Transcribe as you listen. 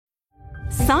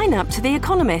Sign up to The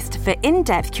Economist for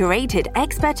in-depth curated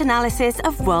expert analysis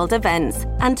of world events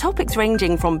and topics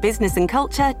ranging from business and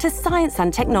culture to science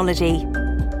and technology.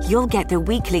 You'll get the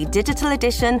weekly digital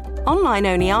edition,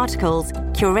 online-only articles,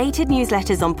 curated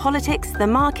newsletters on politics, the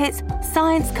markets,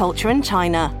 science, culture and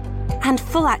China, and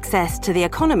full access to The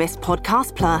Economist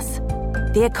Podcast Plus.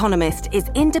 The Economist is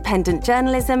independent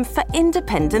journalism for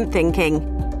independent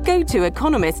thinking. Go to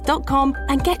economist.com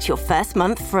and get your first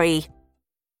month free.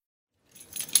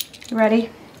 You ready?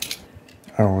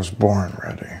 I was born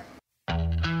ready.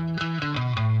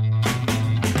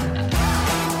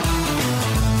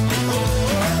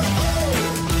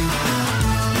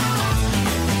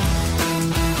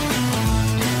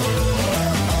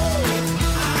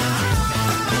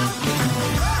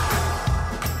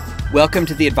 Welcome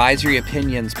to the Advisory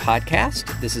Opinions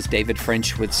podcast. This is David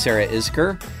French with Sarah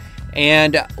Isgur,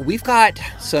 and we've got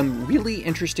some really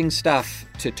interesting stuff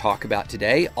to talk about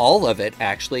today. All of it,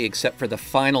 actually, except for the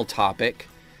final topic,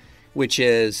 which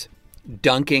is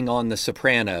dunking on The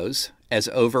Sopranos as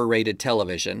overrated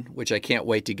television, which I can't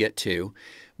wait to get to.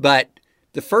 But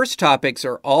the first topics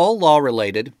are all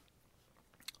law-related,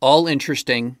 all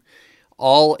interesting,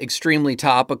 all extremely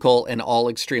topical, and all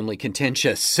extremely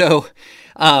contentious. So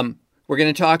we're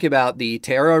going to talk about the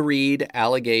Tara Reade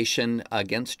allegation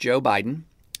against Joe Biden,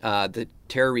 the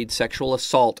Tara Reade sexual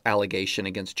assault allegation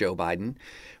against Joe Biden.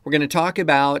 We're going to talk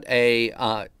about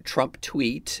a Trump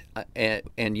tweet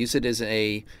and use it as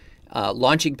a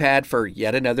launching pad for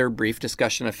yet another brief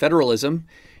discussion of federalism.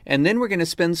 And then we're going to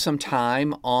spend some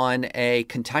time on a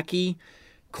Kentucky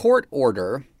court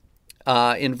order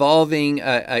involving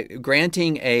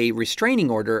granting a restraining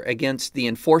order against the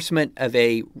enforcement of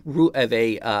a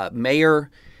mayor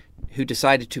who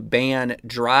decided to ban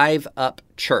drive-up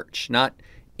church, not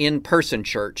in-person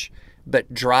church,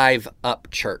 but drive-up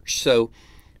church. So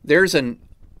there's an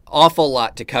awful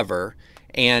lot to cover.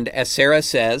 And as Sarah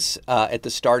says at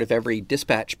the start of every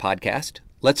Dispatch podcast,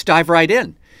 let's dive right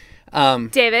in.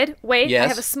 David, wait, yes? I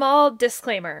have a small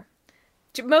disclaimer.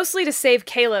 Mostly to save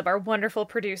Caleb, our wonderful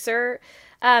producer.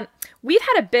 We've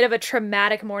had a bit of a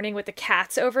traumatic morning with the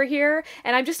cats over here,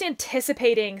 and I'm just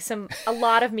anticipating a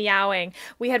lot of meowing.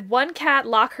 We had one cat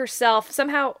lock herself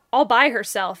somehow all by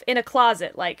herself in a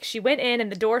closet. Like, she went in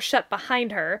and the door shut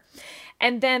behind her.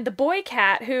 And then the boy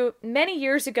cat, who many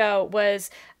years ago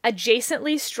was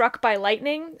adjacently struck by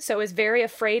lightning, so is very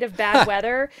afraid of bad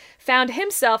weather, found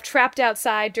himself trapped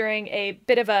outside during a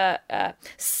bit of a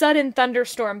sudden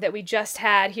thunderstorm that we just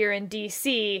had here in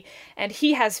D.C., and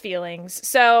he has feelings.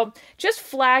 So just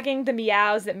flagging the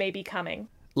meows that may be coming.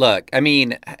 Look, I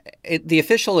mean, the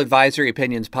official Advisory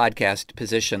Opinions podcast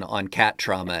position on cat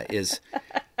trauma is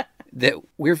that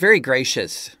we're very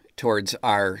gracious towards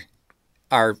our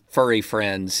furry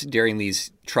friends during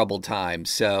these troubled times.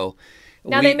 So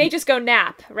now they may just go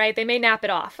nap, right? They may nap it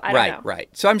off. I don't know. Right.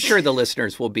 So I'm sure the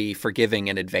listeners will be forgiving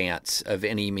in advance of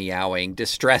any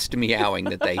distressed meowing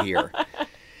that they hear.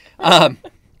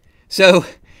 So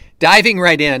diving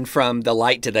right in from the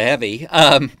light to the heavy,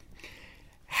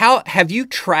 how have you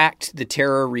tracked the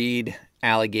Tara Reade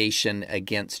allegation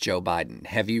against Joe Biden?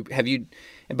 Have you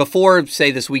before,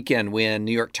 say, this weekend when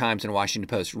New York Times and Washington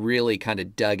Post really kind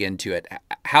of dug into it,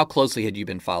 how closely had you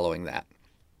been following that?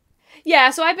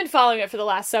 Yeah, so I've been following it for the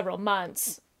last several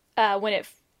months.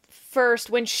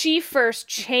 When she first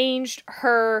changed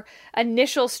her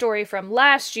initial story from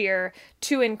last year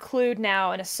to include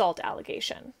now an assault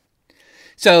allegation.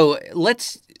 So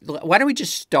why don't we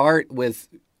just start with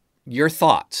your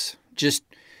thoughts? Just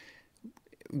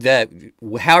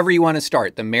however you want to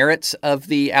start, the merits of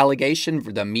the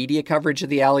allegation, the media coverage of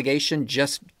the allegation,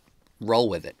 just roll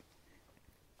with it.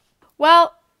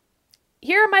 Well,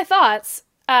 here are my thoughts.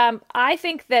 I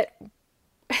think that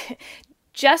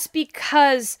just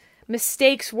because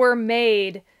mistakes were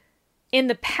made in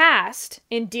the past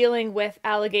in dealing with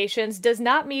allegations does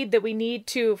not mean that we need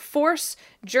to force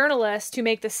journalists to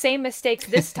make the same mistakes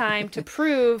this time to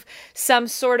prove some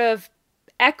sort of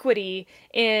equity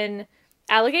in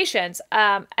allegations.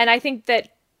 And I think that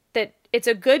it's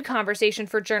a good conversation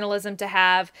for journalism to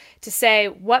have, to say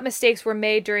what mistakes were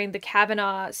made during the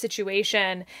Kavanaugh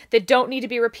situation that don't need to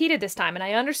be repeated this time. And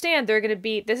I understand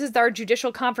this is our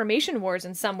judicial confirmation wars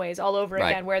in some ways all over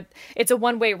again, where it's a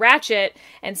one-way ratchet,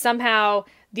 and somehow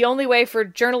the only way for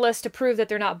journalists to prove that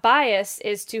they're not biased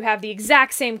is to have the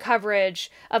exact same coverage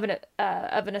of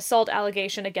an assault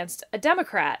allegation against a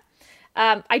Democrat.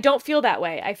 I don't feel that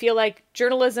way. I feel like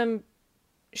journalism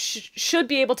should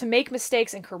be able to make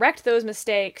mistakes and correct those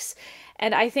mistakes.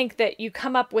 And I think that you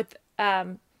come up with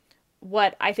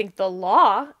what I think the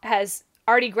law has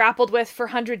already grappled with for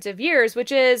hundreds of years,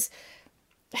 which is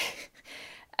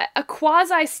a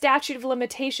quasi statute of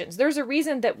limitations. There's a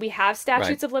reason that we have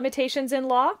statutes of limitations in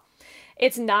law.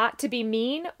 It's not to be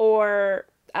mean or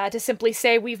to simply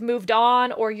say we've moved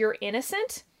on or you're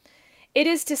innocent. It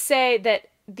is to say that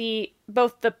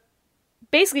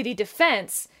basically the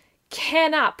defense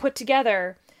cannot put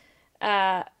together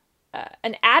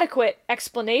an adequate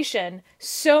explanation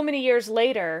so many years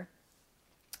later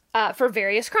for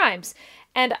various crimes.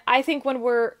 And I think when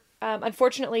we're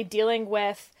unfortunately dealing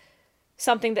with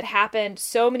something that happened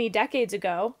so many decades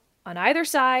ago on either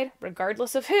side,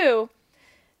 regardless of who,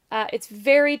 it's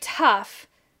very tough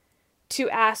to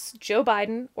ask Joe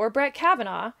Biden or Brett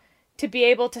Kavanaugh to be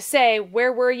able to say,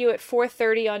 where were you at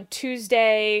 4:30 on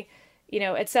Tuesday,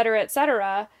 et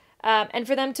cetera, and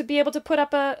for them to be able to put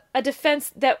up a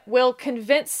defense that will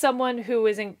convince someone who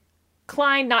is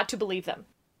inclined not to believe them.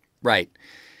 Right.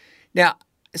 Now,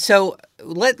 so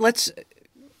let's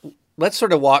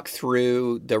sort of walk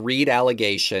through the Reed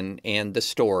allegation and the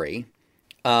story,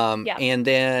 and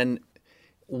then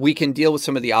we can deal with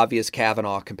some of the obvious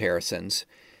Kavanaugh comparisons.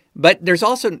 But there's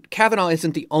also, Kavanaugh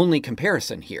isn't the only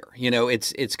comparison here.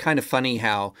 It's kind of funny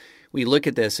how we look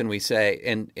at this and we say,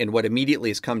 and what immediately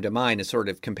has come to mind is sort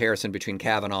of comparison between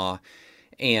Kavanaugh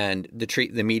and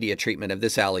the media treatment of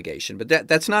this allegation. But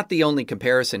that's not the only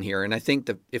comparison here. And I think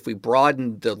that if we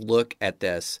broaden the look at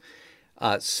this,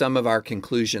 some of our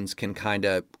conclusions can kind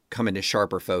of come into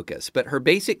sharper focus. But her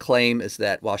basic claim is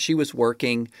that while she was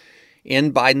working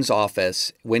in Biden's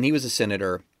office when he was a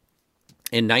senator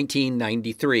in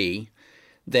 1993,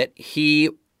 that he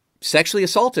sexually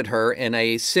assaulted her in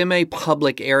a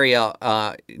semi-public area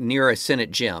near a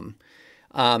Senate gym,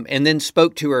 and then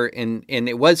spoke to her. And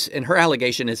her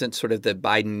allegation isn't sort of the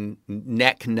Biden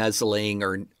neck nuzzling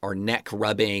or neck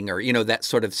rubbing or that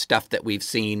sort of stuff that we've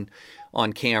seen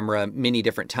on camera many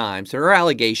different times. Her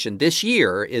allegation this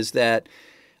year is that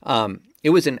it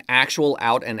was an actual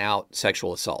out-and-out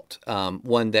sexual assault,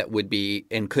 one that would be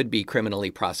and could be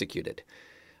criminally prosecuted.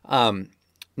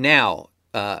 Now,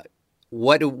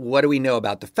 what do we know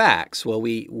about the facts? Well,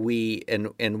 we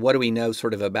what do we know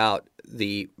sort of about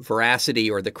the veracity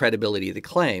or the credibility of the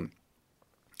claim?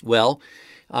 Well,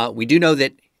 we do know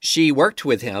that she worked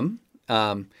with him,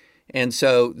 and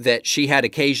so that she had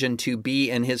occasion to be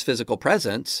in his physical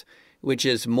presence, which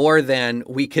is more than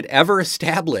we could ever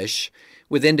establish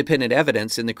with independent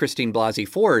evidence in the Christine Blasey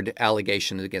Ford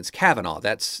allegation against Kavanaugh.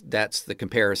 That's the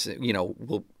comparison.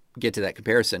 We'll get to that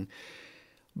comparison.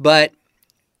 But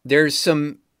there's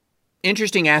some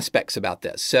interesting aspects about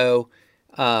this. So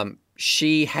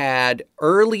she had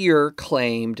earlier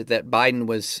claimed that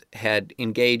Biden had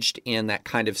engaged in that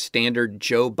kind of standard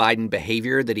Joe Biden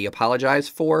behavior that he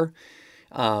apologized for.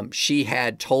 She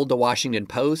had told the Washington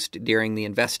Post during the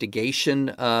investigation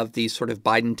of these sort of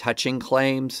Biden touching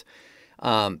claims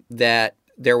that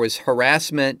there was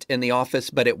harassment in the office,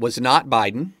 but it was not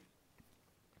Biden.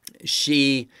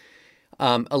 She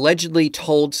allegedly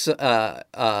told her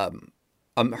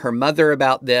mother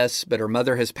about this, but her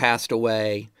mother has passed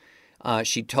away.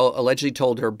 She allegedly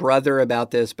told her brother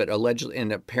about this, but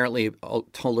apparently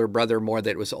told her brother more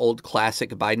that it was old classic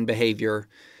Biden behavior,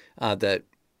 the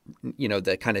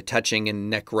kind of touching and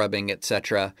neck rubbing,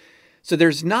 etc. So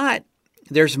there's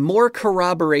more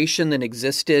corroboration than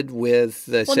existed with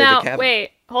the. Well, now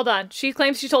wait, hold on. She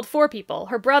claims she told 4 people: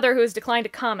 her brother, who has declined to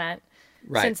comment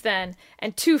since then,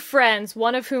 and 2 friends,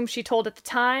 one of whom she told at the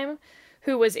time,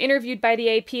 who was interviewed by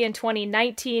the AP in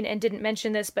 2019 and didn't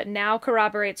mention this, but now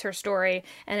corroborates her story,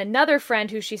 and another friend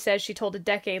who she says she told a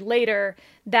decade later.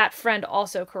 That friend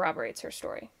also corroborates her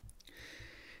story.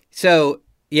 So,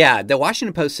 yeah, the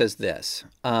Washington Post says this.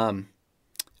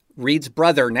 Reed's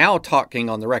brother, now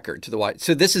talking on the record to the White.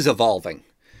 So this is evolving.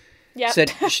 Yep.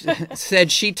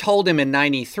 Said she told him in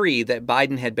 93 that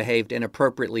Biden had behaved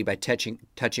inappropriately by touching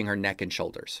her neck and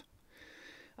shoulders.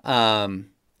 And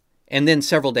then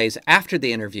several days after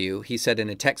the interview, he said in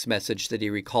a text message that he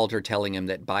recalled her telling him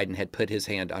that Biden had put his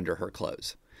hand under her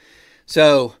clothes.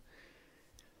 So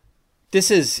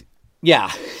this is, yeah.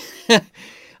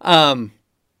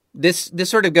 This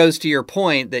sort of goes to your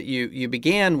point that you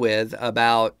began with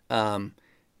about,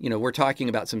 we're talking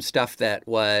about some stuff that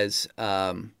was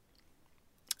some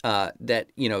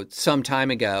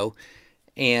time ago,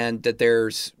 and that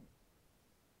there's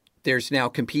now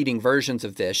competing versions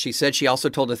of this. She said she also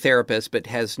told a therapist, but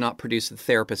has not produced the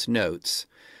therapist's notes.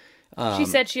 She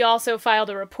said she also filed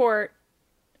a report,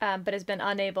 but has been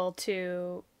unable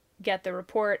to get the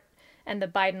report, and the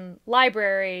Biden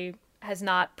library has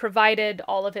not provided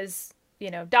all of his,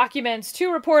 documents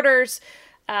to reporters,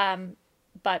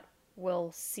 but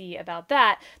we'll see about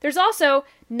that. There's also,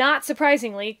 not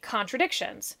surprisingly,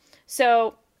 contradictions.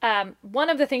 So One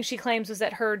of the things she claims was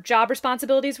that her job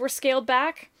responsibilities were scaled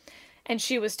back, and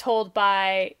she was told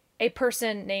by a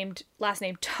person named last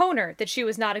name Toner that she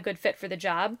was not a good fit for the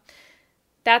job.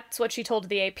 That's what she told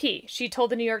the AP. She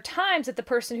told the New York Times that the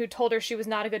person who told her she was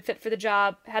not a good fit for the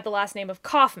job had the last name of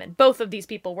Kaufman. Both of these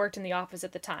people worked in the office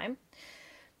at the time.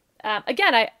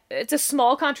 Again, it's a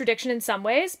small contradiction in some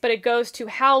ways, but it goes to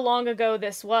how long ago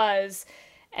this was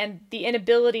and the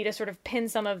inability to sort of pin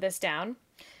some of this down.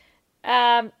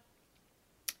 And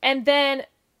then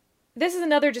this is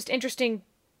another just interesting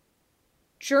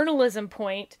journalism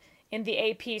point in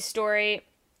the AP story.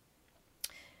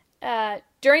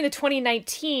 During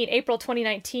the April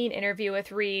 2019 interview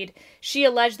with Reid, she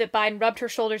alleged that Biden rubbed her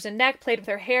shoulders and neck, played with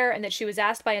her hair, and that she was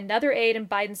asked by another aide in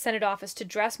Biden's Senate office to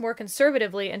dress more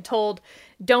conservatively and told,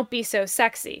 "Don't be so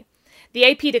sexy." The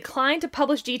AP declined to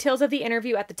publish details of the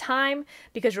interview at the time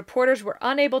because reporters were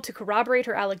unable to corroborate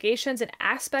her allegations and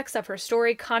aspects of her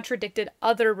story contradicted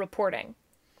other reporting.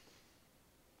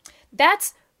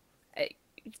 That's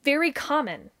very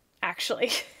common,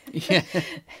 actually. Yeah.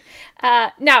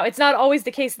 Now, it's not always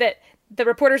the case that the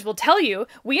reporters will tell you,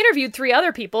 we interviewed 3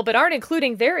 other people, but aren't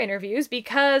including their interviews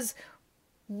because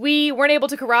we weren't able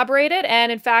to corroborate it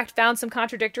and, in fact, found some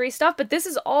contradictory stuff. But this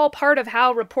is all part of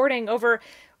how reporting over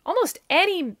almost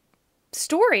any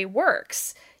story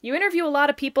works. You interview a lot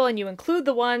of people and you include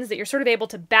the ones that you're sort of able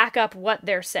to back up what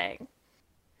they're saying.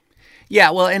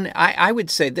 Yeah, well, and I would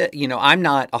say that, I'm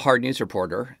not a hard news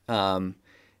reporter,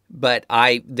 but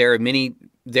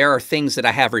there are things that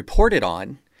I have reported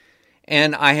on,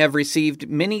 and I have received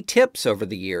many tips over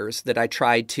the years that I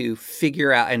tried to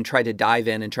figure out and tried to dive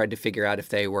in and tried to figure out if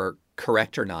they were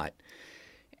correct or not,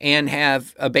 and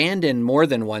have abandoned more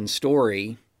than one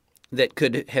story that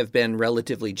could have been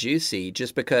relatively juicy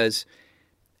just because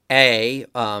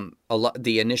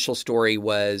the initial story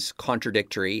was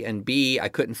contradictory, and B, I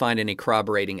couldn't find any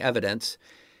corroborating evidence,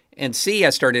 and C, I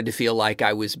started to feel like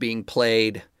I was being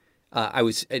played.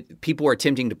 People were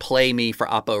attempting to play me for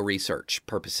Oppo research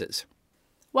purposes.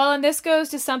 Well, and this goes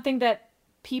to something that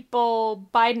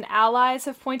Biden allies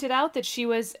have pointed out, that she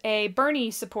was a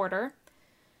Bernie supporter.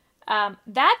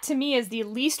 That, to me, is the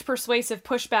least persuasive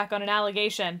pushback on an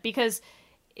allegation, because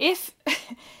if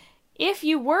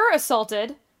you were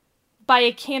assaulted by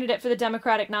a candidate for the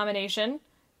Democratic nomination,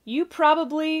 you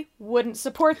probably wouldn't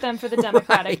support them for the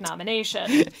Democratic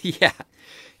nomination. Yeah,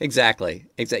 exactly.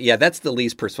 Yeah, that's the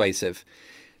least persuasive.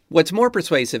 What's more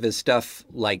persuasive is stuff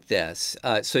like this.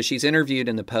 So she's interviewed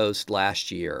in the Post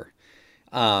last year.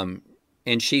 And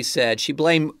she said she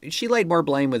laid more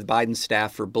blame with Biden's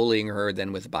staff for bullying her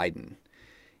than with Biden.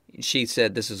 She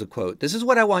said, this is a quote, "This is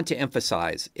what I want to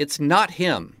emphasize. It's not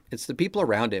him. It's the people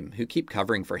around him who keep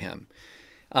covering for him.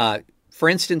 For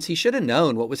instance, he should have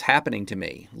known what was happening to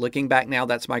me. Looking back now,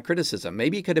 that's my criticism.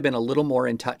 Maybe he could have been a little more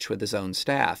in touch with his own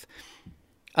staff."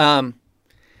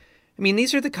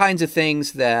 These are the kinds of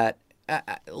things that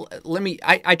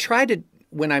I try to,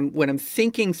 when I'm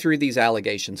thinking through these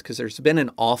allegations, because there's been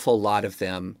an awful lot of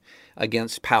them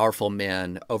against powerful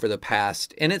men over the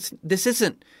past, and this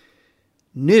isn't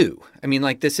new.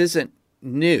 This isn't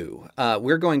new.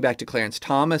 We're going back to Clarence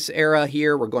Thomas era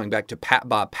here. We're going back to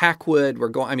Bob Packwood.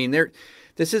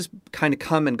 This has kind of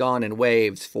come and gone in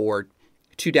waves for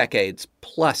 2 decades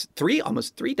plus,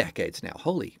 almost 3 decades now.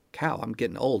 Holy cow, I'm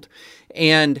getting old.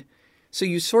 And so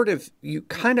you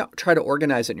kind of try to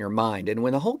organize it in your mind. And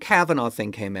when the whole Kavanaugh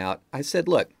thing came out, I said,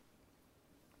 look,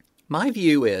 my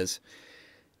view is,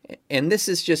 and this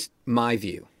is just my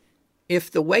view,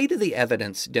 if the weight of the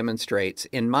evidence demonstrates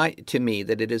to me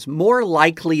that it is more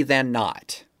likely than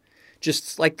not,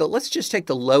 let's just take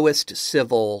the lowest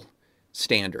civil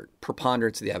standard,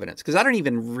 preponderance of the evidence, because I don't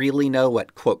even really know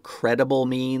what, quote, credible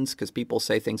means, because people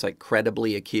say things like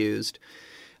credibly accused.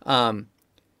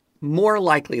 More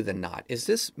likely than not. Is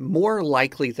this more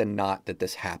likely than not that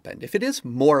this happened? If it is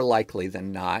more likely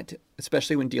than not,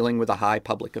 especially when dealing with a high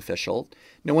public official,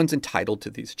 no one's entitled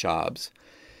to these jobs.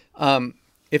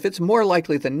 If it's more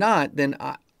likely than not, then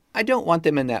I don't want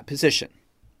them in that position.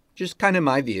 Just kind of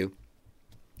my view.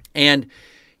 And,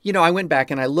 I went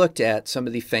back and I looked at some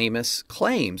of the famous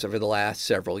claims over the last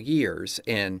several years.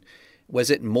 And was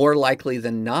it more likely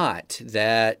than not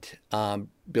that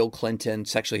Bill Clinton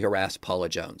sexually harassed Paula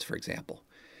Jones, for example?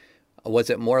 Was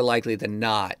it more likely than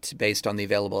not, based on the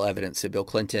available evidence, that Bill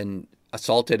Clinton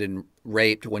assaulted and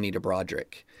raped Juanita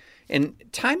Broaddrick? And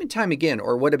time again,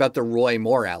 or what about the Roy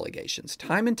Moore allegations?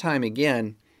 Time and time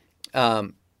again,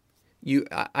 I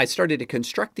started to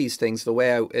construct these things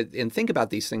and think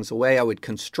about these things the way I would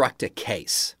construct a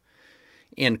case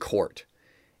in court.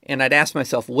 And I'd ask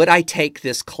myself, would I take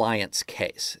this client's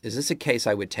case? Is this a case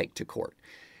I would take to court?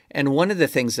 And one of the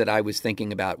things that I was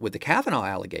thinking about with the Kavanaugh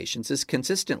allegations is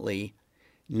consistently,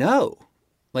 no,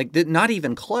 like not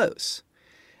even close.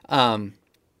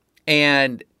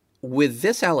 And with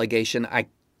this allegation, I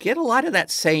get a lot of that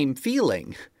same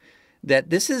feeling that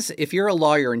this is, if you're a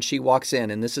lawyer and she walks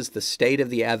in and this is the state of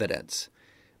the evidence,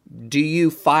 do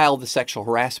you file the sexual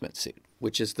harassment suit,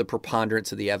 which is the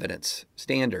preponderance of the evidence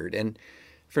standard? And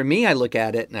for me, I look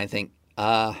at it and I think,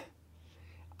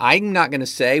 I'm not going to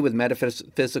say with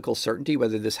metaphysical certainty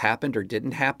whether this happened or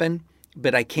didn't happen,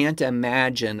 but I can't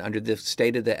imagine under the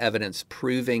state of the evidence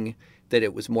proving that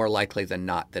it was more likely than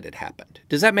not that it happened.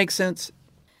 Does that make sense?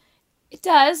 It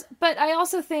does, but I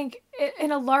also think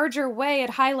in a larger way, it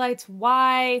highlights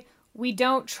why we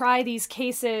don't try these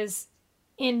cases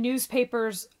in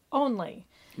newspapers only.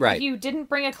 Right. If you didn't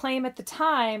bring a claim at the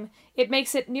time, it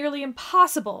makes it nearly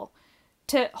impossible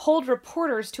to hold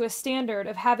reporters to a standard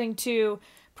of having to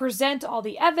present all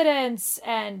the evidence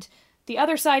and the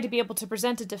other side to be able to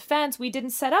present a defense. We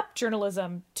didn't set up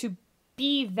journalism to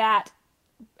be that,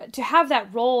 to have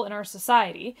that role in our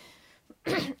society.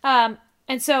 And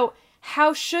so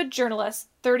how should journalists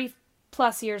 30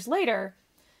 plus years later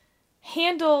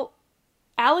handle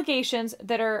allegations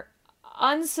that are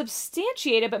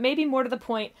unsubstantiated, but maybe more to the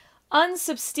point,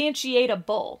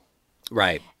 unsubstantiatable?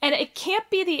 Right. And it can't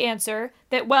be the answer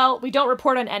that, well, we don't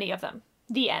report on any of them.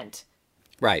 The end.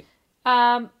 Right.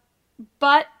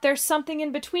 But there's something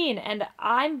in between. And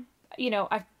I've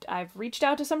reached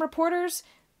out to some reporters.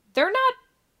 They're not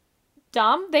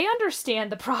dumb. They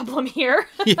understand the problem here.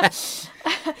 Yes.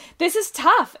 This is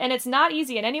tough and it's not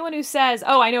easy. And anyone who says,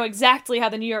 oh, I know exactly how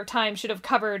the New York Times should have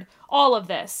covered all of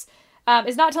this,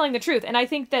 is not telling the truth. And I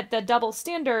think that the double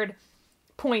standard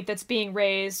point that's being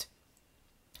raised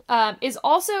is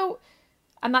also,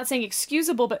 I'm not saying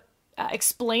excusable, but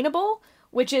explainable,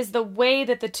 which is the way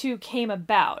that the two came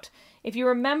about. If you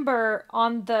remember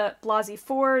on the Blasey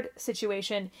Ford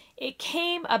situation, it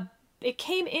came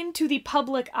into the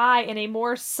public eye in a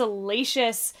more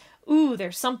salacious, ooh,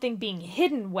 there's something being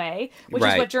hidden way, which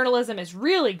is what journalism is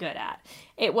really good at.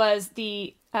 It was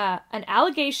an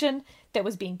allegation that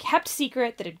was being kept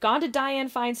secret, that had gone to Dianne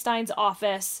Feinstein's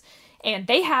office, and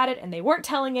they had it, and they weren't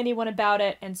telling anyone about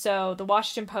it, and so the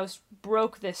Washington Post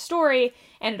broke this story,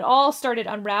 and it all started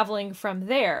unraveling from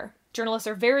there. Journalists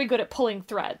are very good at pulling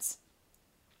threads.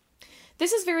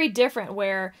 This is very different,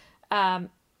 where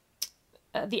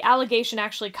the allegation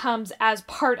actually comes as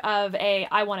part of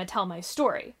I want to tell my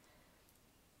story.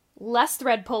 Less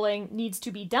thread pulling needs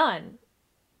to be done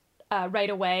right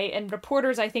away, and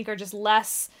reporters, I think, are just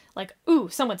less like, ooh,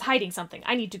 someone's hiding something,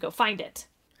 I need to go find it.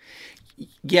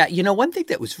 Yeah, one thing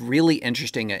that was really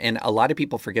interesting, and a lot of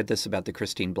people forget this about the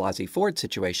Christine Blasey Ford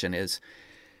situation, is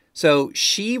so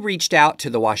she reached out to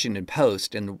the Washington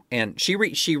Post, and she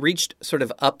reached sort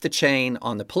of up the chain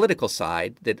on the political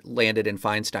side that landed in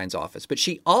Feinstein's office, but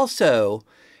she also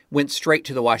went straight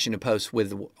to the Washington Post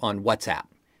on WhatsApp,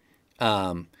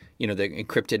 the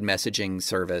encrypted messaging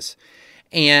service,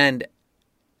 and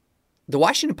the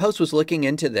Washington Post was looking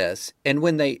into this, and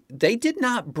when they did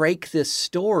not break this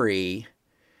story,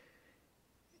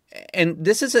 and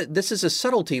this is a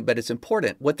subtlety, but it's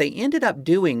important. What they ended up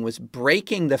doing was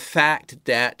breaking the fact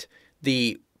that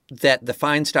the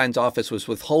Feinstein's office was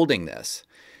withholding this.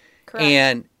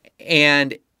 Correct.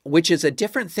 And which is a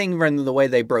different thing than the way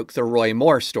they broke the Roy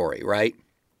Moore story, right?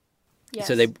 Yes.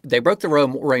 So they broke the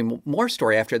Roy Moore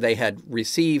story after they had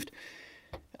received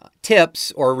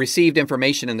tips or received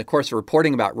information in the course of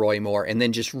reporting about Roy Moore, and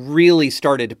then just really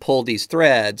started to pull these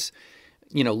threads,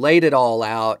 laid it all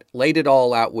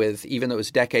out with, even though it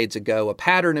was decades ago, a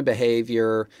pattern of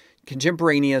behavior,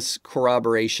 contemporaneous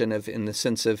corroboration in the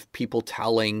sense of people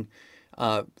telling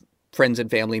friends and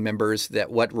family members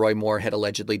that what Roy Moore had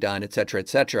allegedly done, et cetera, et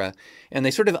cetera. And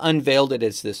they sort of unveiled it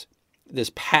as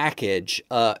this package,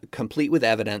 complete with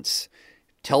evidence,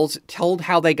 told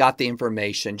how they got the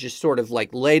information, just sort of like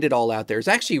laid it all out there. It's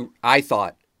actually, I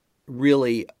thought,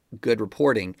 really good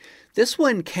reporting. This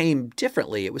one came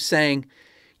differently. It was saying,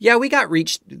 yeah,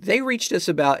 they reached us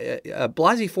about,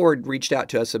 Blasey Ford reached out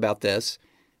to us about this,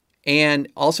 and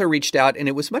also reached out, and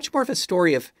it was much more of a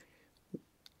story of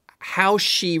how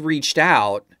she reached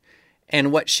out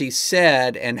and what she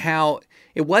said, and how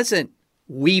it wasn't,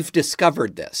 we've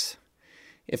discovered this,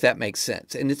 if that makes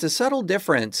sense. And it's a subtle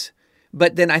difference.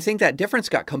 But then I think that difference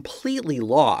got completely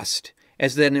lost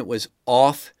as then it was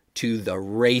off to the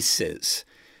races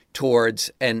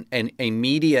towards a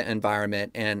media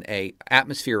environment and a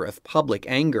atmosphere of public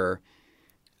anger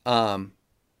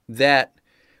that,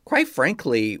 quite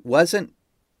frankly, wasn't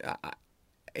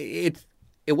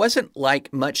it wasn't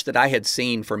like much that I had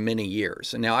seen for many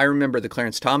years. And now I remember the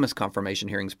Clarence Thomas confirmation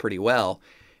hearings pretty well,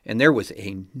 and there was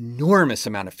an enormous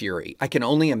amount of fury. I can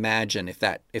only imagine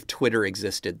if Twitter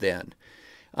existed then.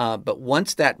 But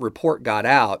once that report got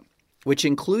out, which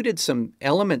included some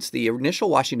elements, the initial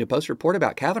Washington Post report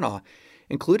about Kavanaugh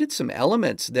included some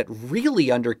elements that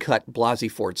really undercut Blasey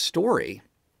Ford's story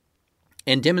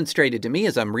and demonstrated to me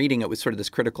as I'm reading it with sort of this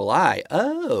critical eye,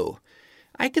 oh,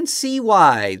 I can see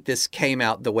why this came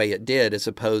out the way it did as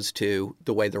opposed to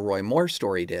the way the Roy Moore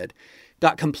story did.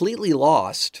 Got completely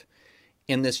lost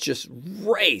in this just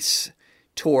race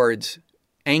towards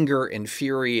anger and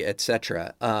fury,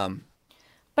 etc.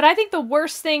 But I think the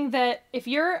worst thing that if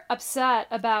you're upset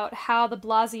about how the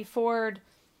Blasey Ford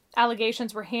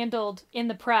allegations were handled in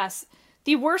the press,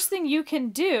 the worst thing you can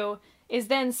do is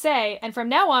then say, and from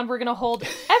now on, we're going to hold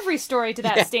every story to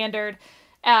that standard.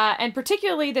 And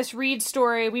particularly this Reid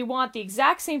story, we want the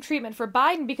exact same treatment for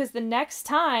Biden, because the next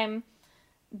time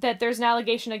that there's an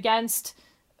allegation against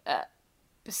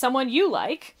someone you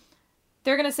like,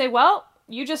 they're going to say, well,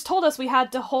 you just told us we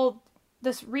had to hold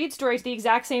this Reid story to the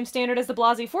exact same standard as the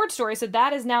Blasey Ford story. So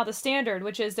that is now the standard,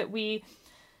 which is that we,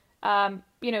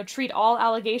 treat all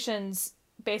allegations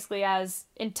basically as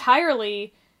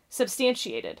entirely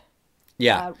substantiated.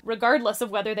 Yeah. Regardless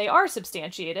of whether they are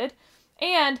substantiated.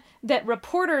 And that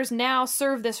reporters now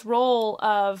serve this role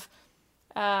of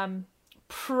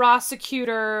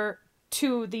prosecutor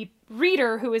to the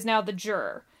reader, who is now the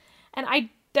juror. And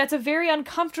that's a very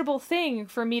uncomfortable thing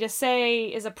for me to say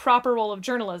is a proper role of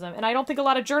journalism. And I don't think a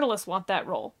lot of journalists want that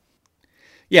role.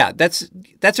 Yeah, that's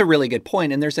a really good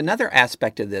point. And there's another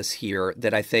aspect of this here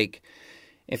that I think,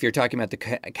 if you're talking about the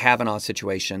Kavanaugh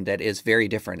situation, that is very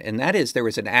different. And that is, there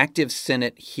was an active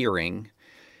Senate hearing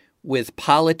with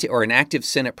an active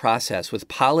Senate process with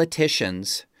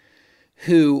politicians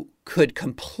who could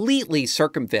completely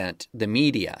circumvent the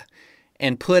media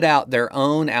and put out their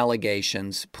own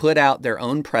allegations, put out their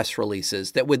own press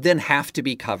releases that would then have to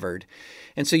be covered.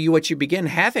 And so what you begin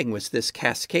having was this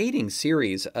cascading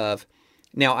series of,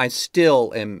 now I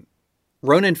still am,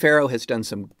 Ronan Farrow has done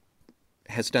some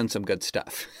good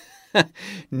stuff.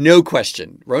 No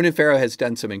question. Ronan Farrow has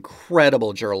done some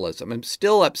incredible journalism. I'm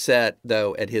still upset,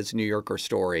 though, at his New Yorker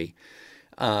story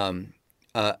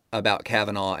about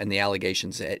Kavanaugh and the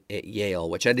allegations at Yale,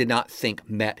 which I did not think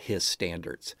met his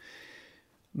standards.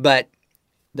 But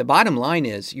the bottom line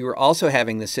is, you were also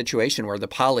having this situation where the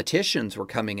politicians were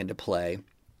coming into play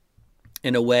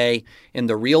in a way in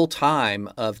the real time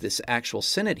of this actual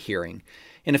Senate hearing.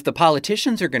 And if the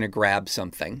politicians are going to grab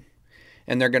something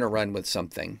and they're going to run with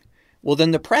something, well,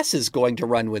 then the press is going to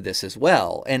run with this as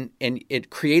well. And it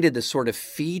created this sort of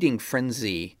feeding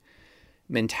frenzy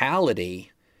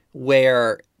mentality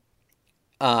where,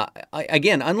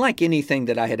 again, unlike anything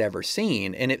that I had ever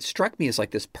seen, and it struck me as like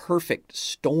this perfect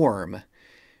storm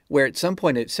where at some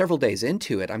point, several days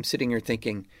into it, I'm sitting here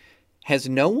thinking, is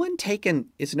no one taking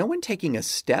a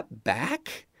step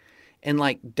back and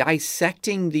like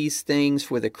dissecting these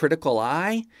things with a critical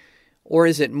eye? Or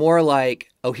is it more like,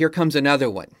 oh, here comes another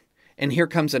one, and here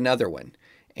comes another one?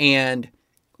 And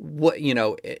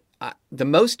the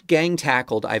most gang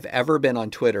tackled I've ever been on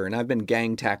Twitter, and I've been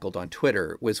gang tackled on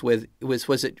Twitter, was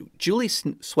it Julie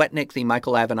Swetnick, the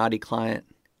Michael Avenatti client?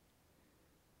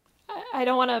 I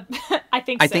don't want to. I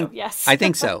think so. Yes, I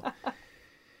think so.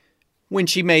 When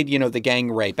she made, the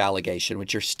gang rape allegation,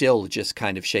 which you're still just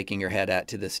kind of shaking your head at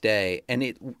to this day, and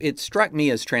it struck me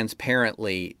as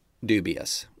transparently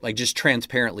dubious, like just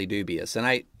transparently dubious.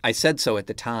 And I said so at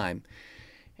the time.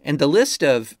 And the list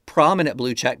of prominent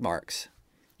blue check marks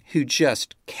who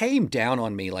just came down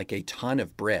on me like a ton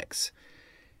of bricks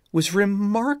was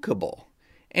remarkable.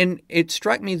 And it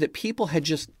struck me that people had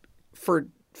just, for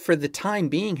the time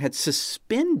being, had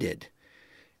suspended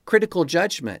critical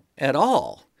judgment at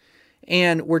all.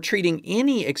 And were treating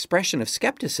any expression of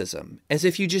skepticism as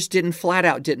if you just flat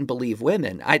out didn't believe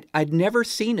women. I'd never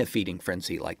seen a feeding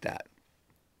frenzy like that.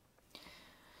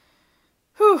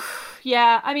 Whew.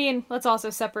 Yeah, I mean, let's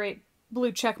also separate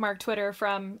blue checkmark Twitter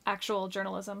from actual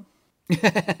journalism.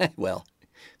 Well,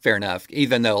 fair enough,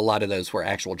 even though a lot of those were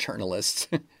actual journalists.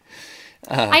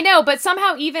 I know, but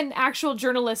somehow even actual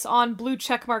journalists on blue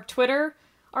checkmark Twitter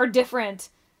are different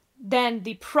than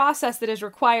the process that is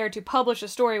required to publish a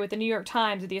story with the New York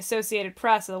Times or the Associated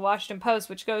Press or the Washington Post,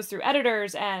 which goes through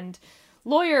editors and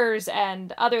lawyers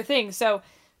and other things. So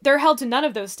they're held to none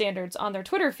of those standards on their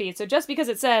Twitter feed. So just because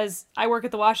it says, I work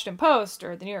at the Washington Post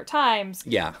or the New York Times,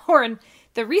 yeah, or in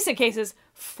the recent cases,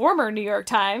 former New York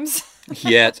Times.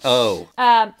 Yes. Oh.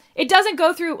 It doesn't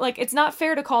go through, it's not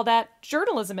fair to call that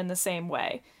journalism in the same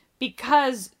way,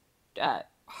 because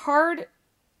hard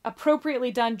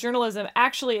appropriately done journalism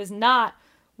actually is not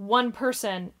one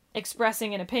person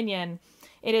expressing an opinion.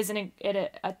 It is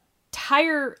a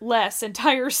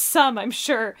tiresome, I'm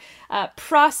sure,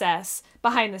 process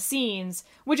behind the scenes,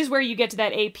 which is where you get to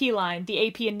that AP line. The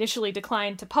AP initially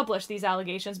declined to publish these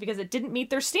allegations because it didn't meet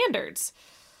their standards.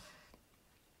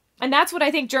 And that's what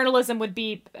I think journalism would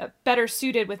be better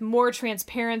suited, with more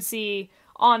transparency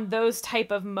on those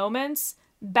type of moments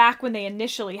back when they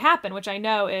initially happen, which I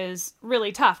know is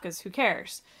really tough because who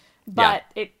cares? But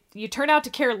you turn out to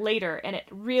care later, and it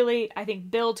really, I think,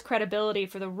 builds credibility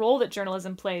for the role that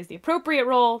journalism plays, the appropriate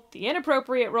role, the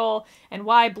inappropriate role, and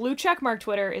why blue checkmark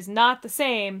Twitter is not the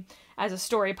same as a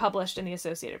story published in the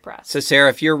Associated Press. So, Sarah,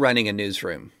 if you're running a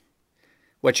newsroom,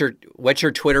 what's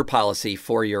your Twitter policy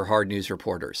for your hard news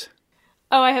reporters?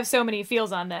 Oh, I have so many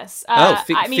feels on this.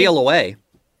 Feel away.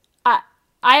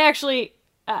 I actually,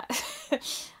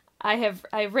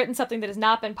 I've written something that has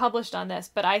not been published on this,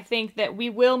 but I think that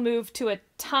we will move to a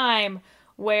time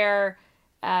where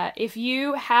if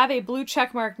you have a blue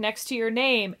checkmark next to your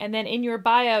name and then in your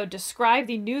bio describe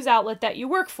the news outlet that you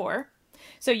work for,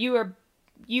 so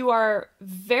you are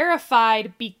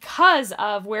verified because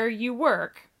of where you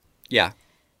work. Yeah.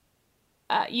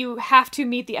 You have to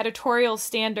meet the editorial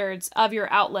standards of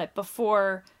your outlet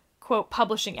before, quote,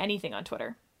 publishing anything on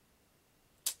Twitter.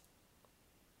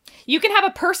 You can have a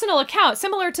personal account,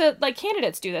 similar to, like,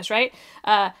 candidates do this, right?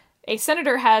 A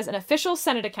senator has an official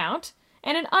Senate account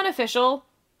and an unofficial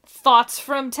Thoughts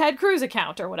from Ted Cruz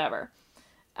account or whatever.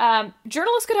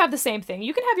 Journalists could have the same thing.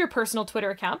 You can have your personal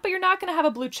Twitter account, but you're not going to have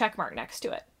a blue checkmark next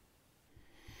to it.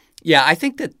 Yeah, I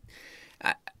think that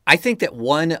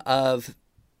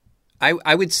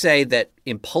I would say that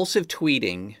impulsive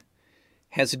tweeting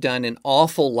has done an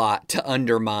awful lot to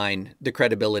undermine the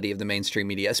credibility of the mainstream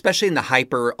media, especially in the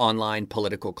hyper online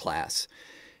political class,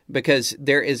 because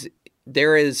there is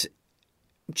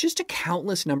just a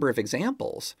countless number of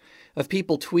examples of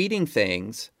people tweeting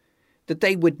things that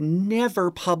they would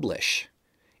never publish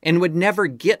and would never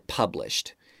get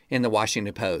published in the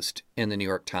Washington Post, in the New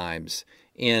York Times,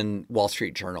 in Wall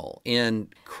Street Journal,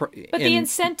 But the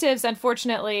incentives,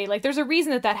 unfortunately, like, there's a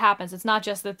reason that happens. It's not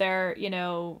just that they're,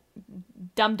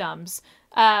 dum-dums.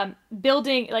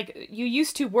 Building, like, you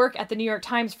used to work at the New York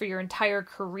Times for your entire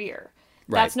career.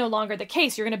 Right. That's no longer the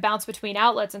case. You're going to bounce between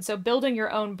outlets. And so building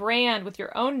your own brand with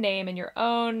your own name and your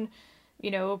own,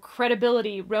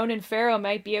 credibility, Ronan Farrow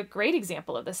might be a great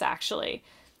example of this, actually.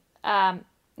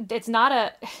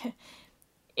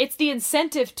 It's the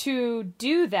incentive to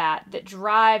do that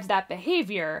drives that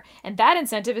behavior. And that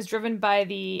incentive is driven by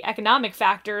the economic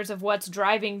factors of what's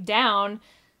driving down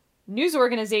news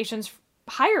organizations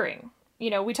hiring.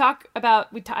 We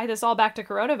tie this all back to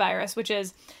coronavirus, which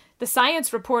is the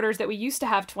science reporters that we used to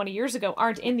have 20 years ago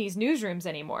aren't in these newsrooms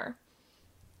anymore.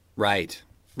 Right.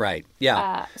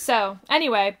 Yeah. So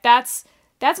anyway, that's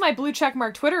my blue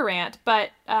checkmark Twitter rant,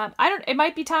 but it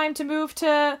might be time to move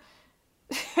to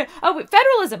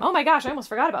federalism. Oh my gosh, I almost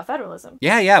forgot about federalism.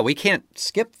 Yeah, we can't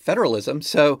skip federalism.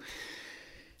 So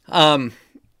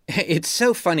it's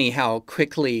so funny how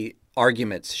quickly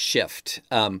arguments shift.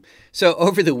 So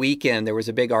over the weekend, there was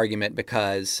a big argument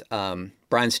because Brian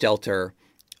Stelter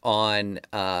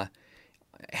had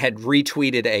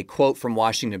retweeted a quote from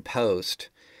Washington Post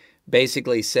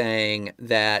basically saying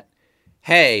that,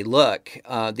 hey, look,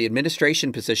 the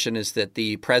administration position is that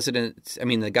the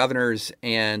governors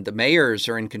and the mayors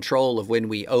are in control of when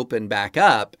we open back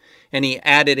up. And he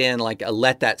added in like a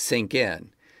let that sink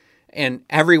in. And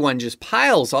everyone just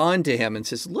piles on to him and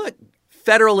says, look,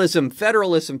 federalism.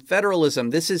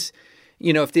 This is,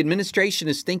 if the administration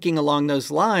is thinking along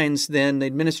those lines, then the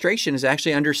administration is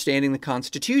actually understanding the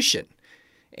Constitution.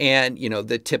 And,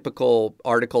 the typical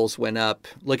articles went up,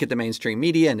 look at the mainstream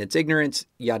media and its ignorance,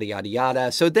 yada, yada, yada.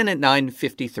 So then at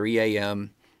 9:53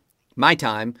 a.m., my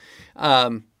time,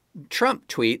 Trump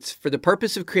tweets, for the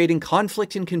purpose of creating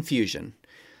conflict and confusion,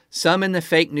 some in the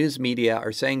fake news media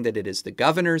are saying that it is the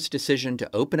governor's decision to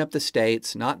open up the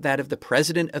states, not that of the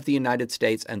president of the United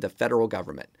States and the federal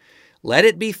government. Let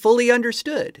it be fully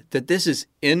understood that this is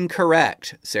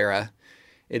incorrect, Sarah.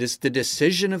 It is the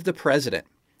decision of the president.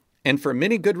 And for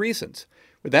many good reasons.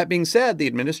 With that being said, the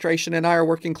administration and I are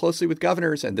working closely with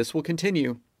governors, and this will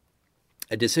continue.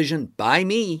 A decision by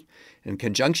me, in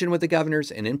conjunction with the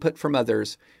governors and input from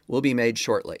others, will be made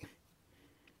shortly.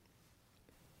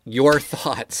 Your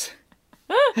thoughts?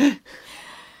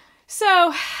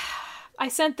 So, I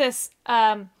sent this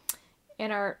in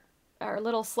our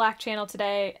little Slack channel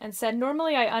today and said,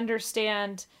 normally I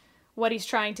understand what he's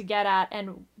trying to get at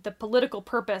and the political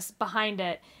purpose behind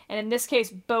it. And in this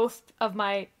case, both of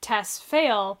my tests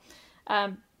fail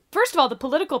first of all, the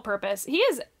political purpose. He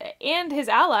is, and his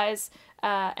allies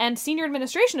and senior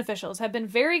administration officials have been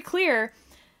very clear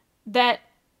that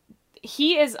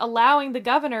he is allowing the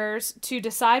governors to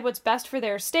decide what's best for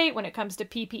their state when it comes to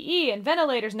PPE and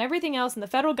ventilators and everything else, and the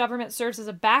federal government serves as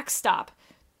a backstop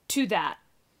to that.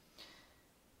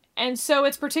 And so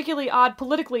it's particularly odd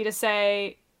politically to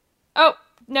say, oh,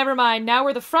 never mind, now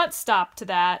we're the front stop to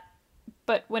that.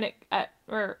 But when it,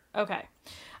 okay.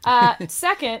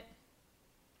 Second,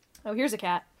 oh, here's a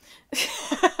cat.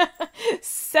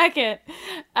 Second,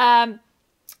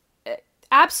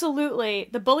 absolutely,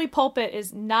 the bully pulpit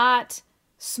is not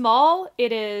small.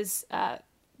 It is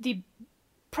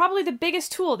probably the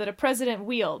biggest tool that a president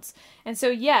wields. And so,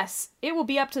 yes, it will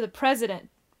be up to the president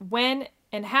when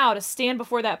and how to stand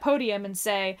before that podium and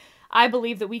say, I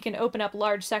believe that we can open up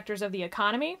large sectors of the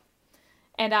economy,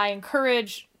 and I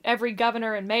encourage every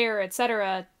governor and mayor,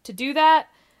 etc., to do that.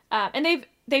 And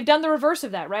they've done the reverse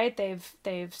of that, right?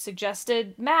 They've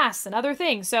suggested masks and other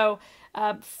things. So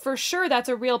for sure, that's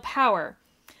a real power.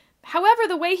 However,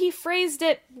 the way he phrased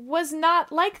it was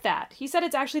not like that. He said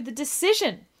it's actually the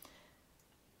decision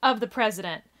of the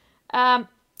president.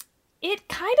 It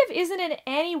kind of isn't in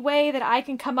any way that I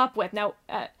can come up with. Now,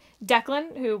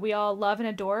 Declan, who we all love and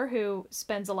adore, who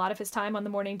spends a lot of his time on the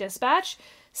Morning Dispatch,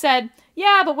 said,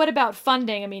 yeah, but what about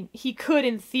funding? I mean, he could,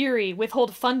 in theory,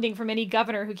 withhold funding from any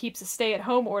governor who keeps a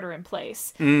stay-at-home order in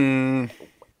place. Only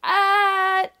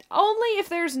if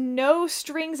there's no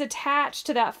strings attached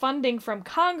to that funding from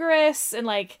Congress, and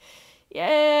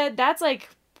that's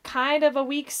kind of a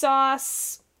weak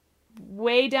sauce,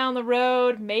 way down the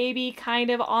road, maybe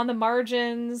kind of on the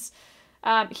margins.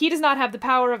 He does not have the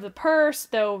power of the purse,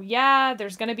 though, yeah,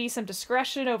 there's going to be some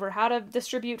discretion over how to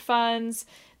distribute funds.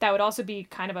 That would also be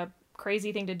kind of a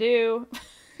crazy thing to do.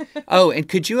 Oh, and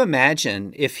could you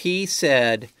imagine if he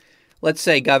said, let's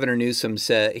say Governor Newsom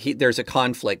said there's a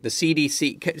conflict, the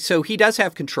CDC, so he does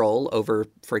have control over,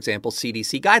 for example,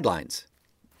 CDC guidelines.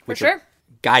 For sure.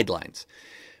 Guidelines.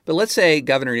 But let's say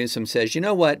Governor Newsom says, you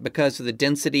know what, because of the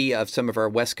density of some of our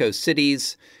West Coast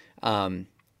cities,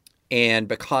 and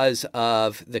because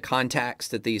of the contacts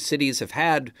that these cities have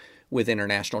had with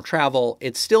international travel,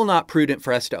 it's still not prudent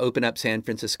for us to open up San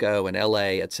Francisco and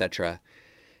LA, etc.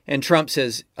 And Trump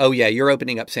says, oh, yeah, you're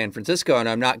opening up San Francisco and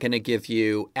I'm not going to give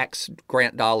you X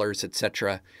grant dollars,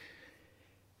 etc.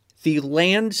 The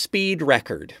land speed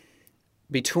record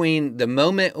between the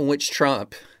moment in which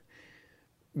Trump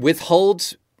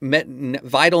withholds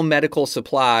vital medical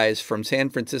supplies from San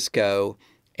Francisco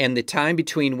and the time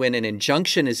between when an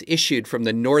injunction is issued from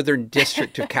the Northern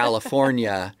District of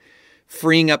California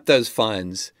freeing up those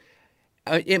funds,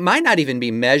 it might not even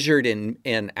be measured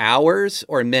in hours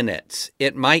or minutes.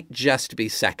 It might just be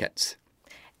seconds.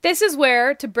 This is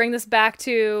where, to bring this back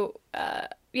to,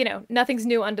 nothing's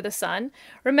new under the sun.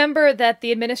 Remember that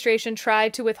the administration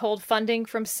tried to withhold funding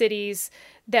from cities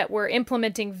that were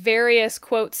implementing various,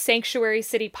 quote, sanctuary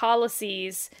city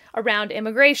policies around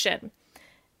immigration.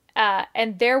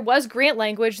 And there was grant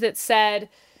language that said,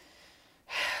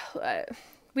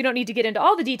 we don't need to get into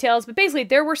all the details, but basically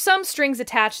there were some strings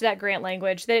attached to that grant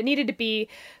language that it needed to be,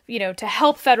 to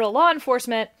help federal law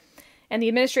enforcement. And the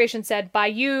administration said, by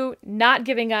you not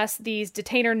giving us these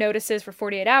detainer notices for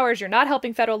 48 hours, you're not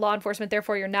helping federal law enforcement,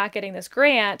 therefore you're not getting this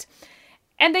grant.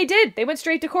 And they did. They went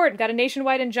straight to court and got a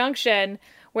nationwide injunction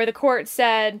where the court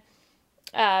said,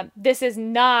 this is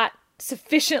not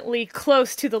sufficiently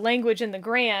close to the language in the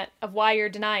grant of why you're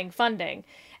denying funding.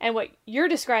 And what you're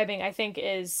describing, I think,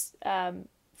 is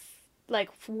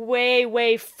way,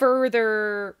 way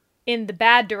further in the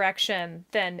bad direction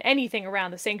than anything around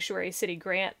the sanctuary city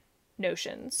grant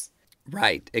notions.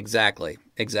 Right. Exactly.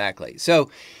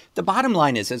 So the bottom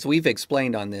line is, as we've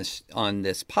explained on this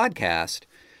podcast,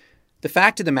 the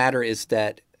fact of the matter is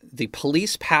that the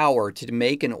police power to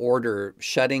make an order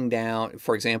shutting down,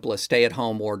 for example, a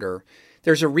stay-at-home order,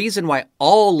 there's a reason why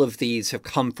all of these have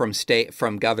come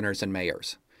from governors and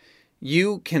mayors.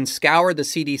 You can scour the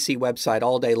CDC website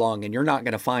all day long, and you're not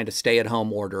going to find a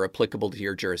stay-at-home order applicable to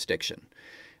your jurisdiction.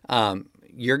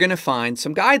 You're going to find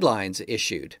some guidelines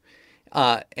issued,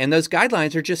 and those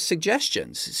guidelines are just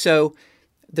suggestions. So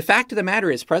the fact of the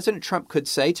matter is President Trump could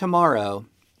say tomorrow,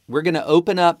 we're going to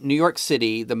open up New York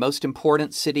City, the most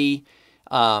important city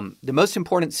for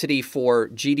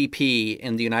GDP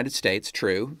in the United States,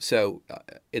 true. So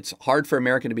it's hard for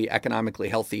America to be economically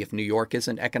healthy if New York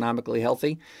isn't economically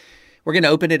healthy. We're going to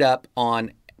open it up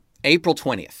on April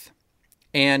 20th.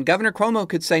 And Governor Cuomo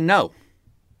could say, no,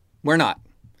 we're not.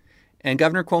 And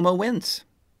Governor Cuomo wins.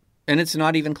 And it's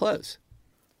not even close.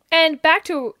 And back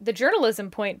to the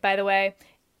journalism point, by the way,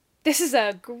 This is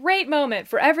a great moment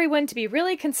for everyone to be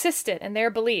really consistent in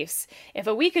their beliefs. If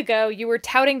a week ago you were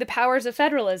touting the powers of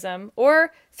federalism,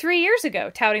 or 3 years ago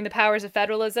touting the powers of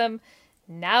federalism,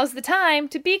 now's the time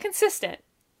to be consistent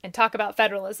and talk about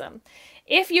federalism.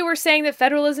 If you were saying that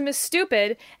federalism is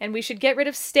stupid and we should get rid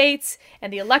of states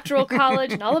and the Electoral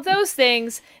College and all of those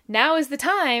things, now is the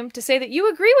time to say that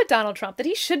you agree with Donald Trump, that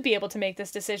he should be able to make this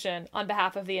decision on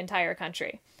behalf of the entire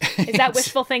country. Is that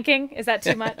wishful thinking? Is that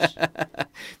too much?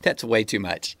 That's way too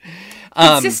much.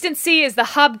 Consistency is the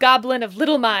hobgoblin of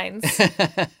little minds.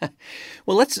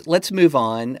 Well, let's move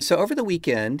on. So over the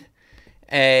weekend,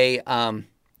 a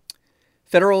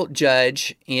federal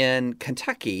judge in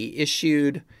Kentucky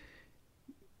issued,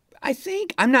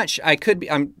 the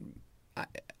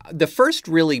first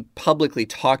really publicly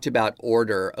talked about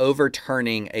order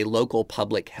overturning a local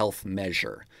public health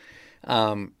measure.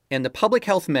 And the public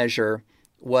health measure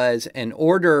was an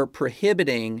order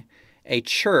prohibiting a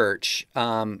church,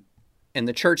 and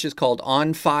the church is called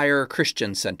On Fire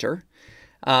Christian Center,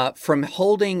 from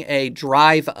holding a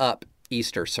drive-up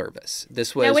Easter service.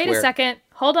 This was Now, wait a second.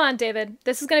 Hold on, David.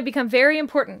 This is going to become very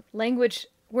important.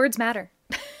 Words matter.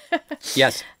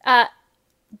 Yes.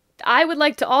 I would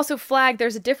like to also flag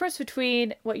there's a difference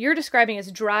between what you're describing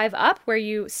as drive up, where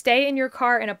you stay in your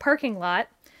car in a parking lot,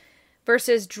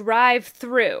 versus drive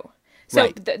through. So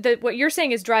Right. What you're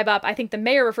saying is drive up. I think the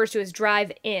mayor refers to as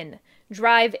drive in.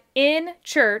 Drive in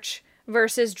church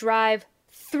versus drive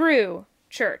through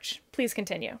church. Please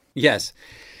continue. Yes.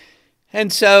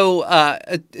 And so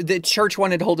the church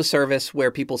wanted to hold a service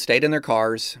where people stayed in their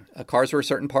cars. Cars were a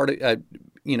certain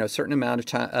certain amount of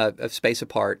time of space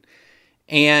apart,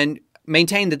 and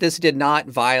maintained that this did not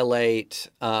violate,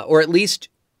 or at least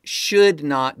should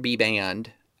not be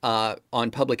banned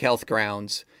on public health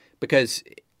grounds, because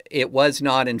it was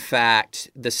not, in fact,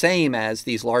 the same as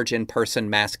these large in-person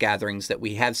mass gatherings that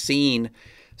we have seen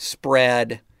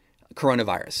spread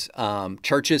coronavirus.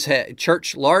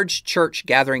 Large church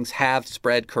gatherings have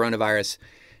spread coronavirus,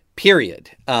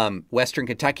 period. Western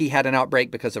Kentucky had an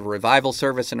outbreak because of a revival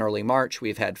service in early March.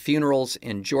 We've had funerals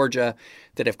in Georgia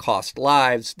that have cost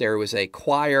lives. There was a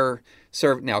choir.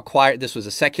 This was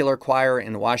a secular choir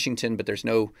in Washington, but there's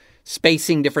no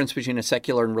spacing difference between a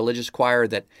secular and religious choir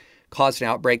that caused an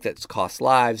outbreak that's cost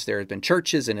lives. There have been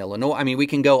churches in Illinois. I mean, we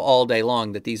can go all day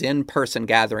long that these in-person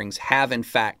gatherings have, in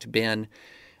fact, been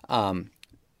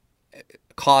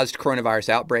caused coronavirus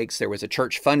outbreaks. There was a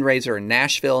church fundraiser in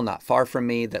Nashville, not far from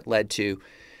me, that led to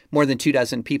more than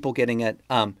 24 people getting it.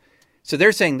 So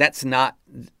they're saying that's not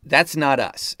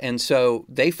us. And so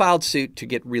they filed suit to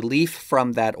get relief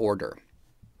from that order.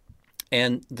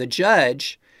 And the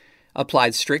judge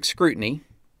applied strict scrutiny,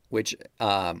 which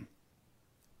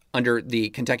under the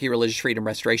Kentucky Religious Freedom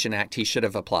Restoration Act, he should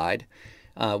have applied.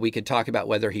 We could talk about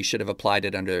whether he should have applied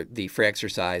it under the free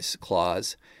exercise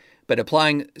clause. But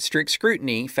applying strict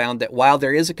scrutiny found that while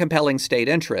there is a compelling state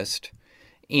interest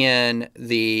in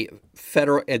the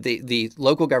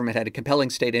local government had a compelling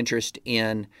state interest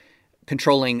in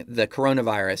controlling the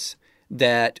coronavirus,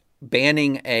 that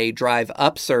banning a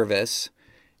drive-up service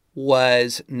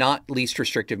was not least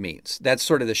restrictive means. That's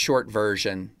sort of the short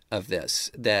version of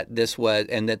this, that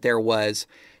there was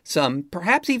some,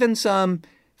 perhaps even some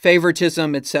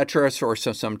favoritism, etc., or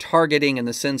some targeting in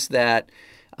the sense that,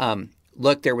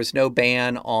 look, there was no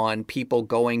ban on people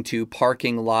going to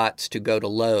parking lots to go to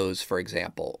Lowe's, for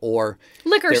example, or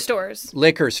liquor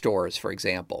stores, for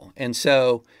example. And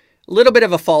so a little bit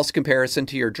of a false comparison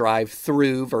to your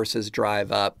drive-through versus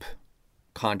drive-up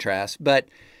contrast. But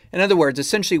in other words,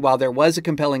 essentially, while there was a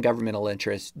compelling governmental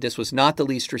interest, this was not the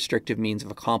least restrictive means of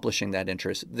accomplishing that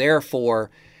interest. Therefore,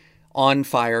 On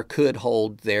Fire could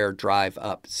hold their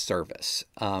drive-up service.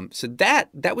 So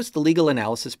that was the legal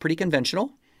analysis, pretty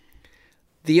conventional.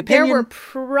 The opinion... There were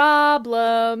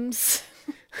problems.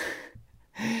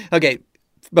 Okay,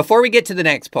 before we get to the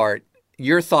next part,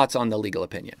 your thoughts on the legal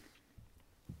opinion.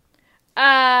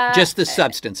 Just the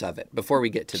substance of it before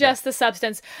we get to just the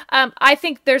substance. I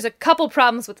think there's a couple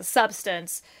problems with the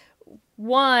substance.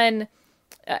 One,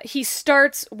 he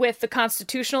starts with the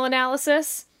constitutional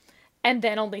analysis and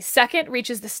then only second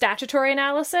reaches the statutory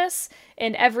analysis.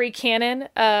 In every canon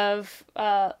of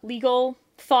legal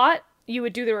thought, you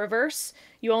would do the reverse.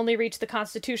 You only reach the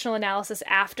constitutional analysis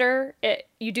after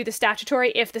you do the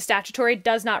statutory. If the statutory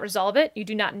does not resolve it, you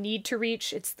do not need to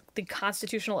reach. It's the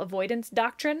constitutional avoidance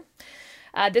doctrine.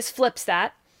 This flips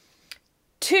that.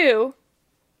 Two,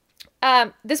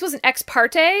 this was an ex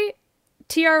parte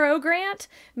TRO grant,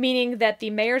 meaning that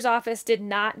the mayor's office did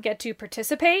not get to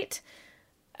participate.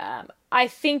 I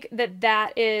think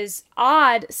that is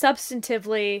odd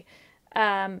substantively,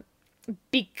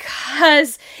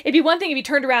 because it'd be one thing if he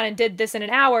turned around and did this in an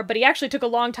hour, but he actually took a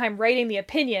long time writing the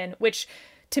opinion, which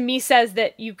to me says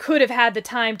that you could have had the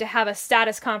time to have a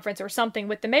status conference or something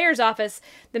with the mayor's office.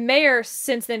 The mayor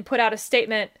since then put out a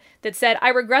statement that said, "I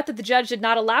regret that the judge did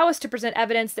not allow us to present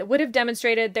evidence that would have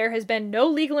demonstrated there has been no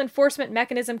legal enforcement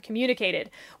mechanism communicated.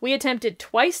 We attempted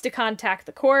twice to contact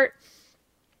the court.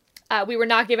 We were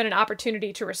not given an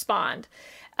opportunity to respond."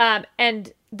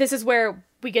 And this is where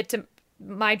we get to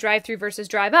my drive-through versus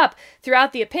drive-up.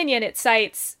 Throughout the opinion, it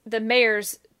cites the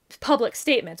mayor's public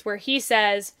statements where he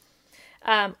says,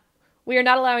 "We are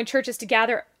not allowing churches to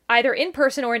gather either in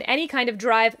person or in any kind of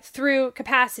drive-through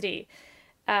capacity.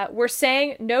 We're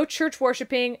saying no church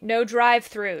worshiping, no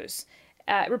drive-throughs."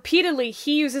 Repeatedly,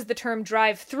 he uses the term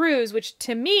drive-throughs, which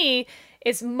to me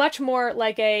is much more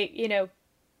like a,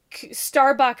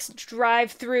 Starbucks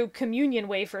drive-through communion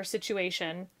wafer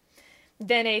situation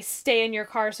than a stay in your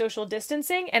car social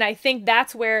distancing. And I think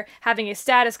that's where having a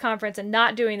status conference and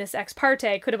not doing this ex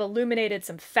parte could have illuminated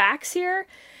some facts here,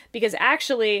 because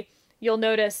actually you'll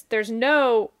notice there's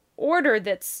no order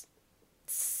that's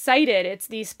cited. It's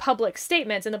these public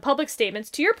statements, and the public statements,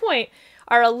 to your point,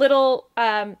 are a little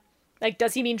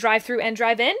does he mean drive-through and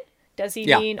drive-in? Does he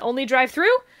mean only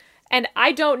drive-through? And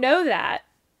I don't know that.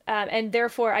 And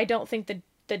therefore, I don't think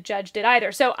the judge did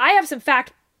either. So I have some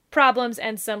fact problems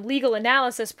and some legal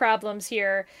analysis problems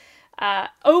here.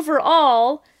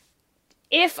 Overall,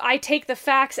 if I take the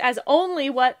facts as only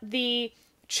what the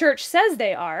church says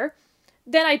they are,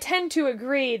 then I tend to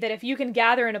agree that if you can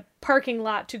gather in a parking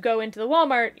lot to go into the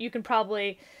Walmart, you can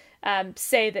probably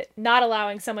say that not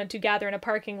allowing someone to gather in a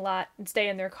parking lot and stay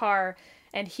in their car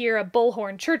and hear a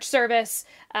bullhorn church service,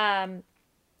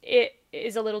 it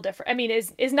is a little different. I mean,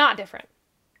 is not different.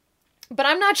 But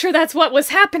I'm not sure that's what was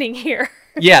happening here.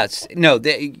 Yes. No,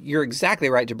 you're exactly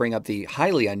right to bring up the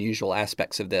highly unusual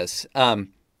aspects of this. And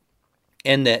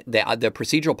the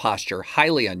procedural posture,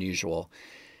 highly unusual.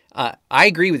 I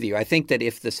agree with you. I think that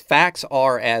if the facts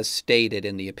are as stated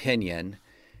in the opinion,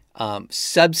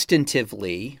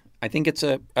 substantively, I think it's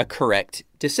a correct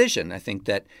decision. I think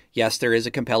that, yes, there is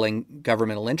a compelling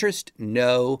governmental interest.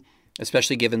 No,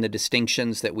 especially given the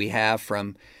distinctions that we have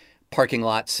from parking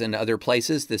lots and other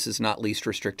places, this is not least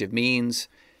restrictive means.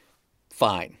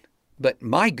 Fine. But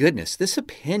my goodness, this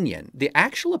opinion, the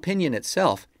actual opinion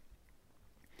itself,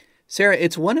 Sarah,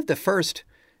 it's one of the first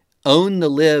own the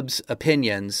libs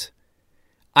opinions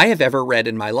I have ever read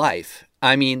in my life.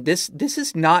 I mean, this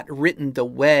is not written the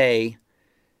way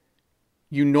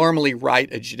you normally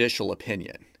write a judicial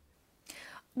opinion.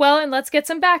 Well, and let's get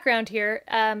some background here.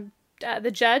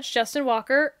 The judge, Justin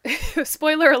Walker,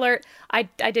 spoiler alert, I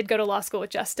did go to law school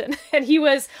with Justin, and he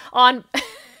was on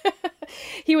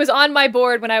he was on my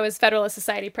board when I was Federalist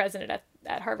Society president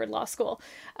at Harvard Law School.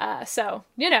 So,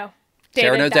 David,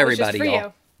 Sarah knows that everybody, was just for y'all.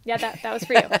 you. Yeah, that was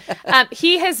for you.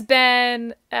 He has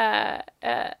been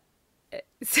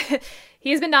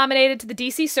nominated to the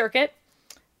DC Circuit,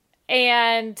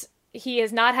 and he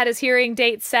has not had his hearing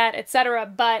date set, etc.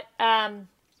 But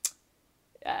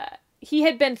he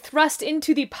had been thrust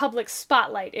into the public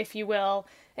spotlight, if you will,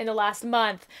 in the last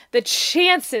month. The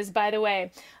chances, by the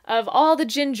way, of all the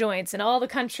gin joints in all the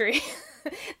country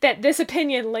that this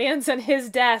opinion lands on his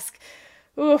desk,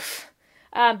 oof.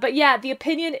 But yeah, the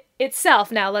opinion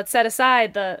itself, now let's set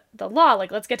aside the law,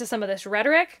 let's get to some of this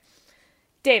rhetoric.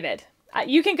 David,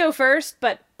 you can go first,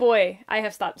 but boy, I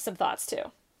have some thoughts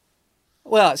too.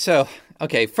 Well, so,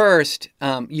 okay, first,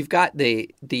 you've got the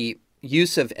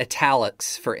use of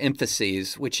italics for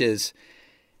emphases, which is,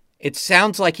 it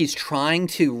sounds like he's trying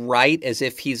to write as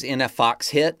if he's in a Fox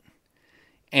hit.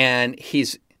 And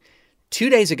he's 2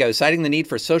 days ago, citing the need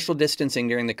for social distancing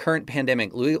during the current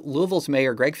pandemic, Louisville's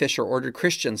mayor, Greg Fisher, ordered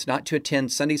Christians not to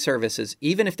attend Sunday services,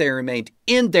 even if they remained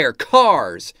in their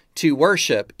cars to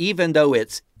worship, even though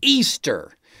it's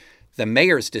Easter. The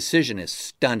mayor's decision is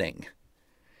stunning.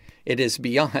 It is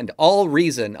beyond all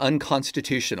reason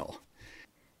unconstitutional.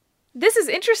 This is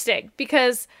interesting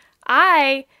because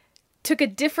I took a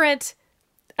different,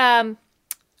 I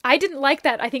didn't like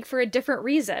that, I think, for a different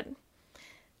reason.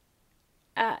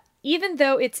 Even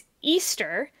though it's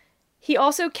Easter, he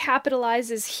also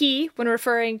capitalizes he when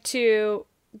referring to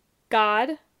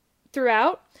God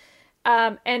throughout,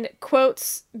 and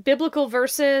quotes biblical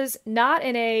verses, not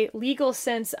in a legal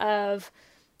sense of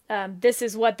this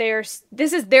is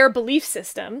their belief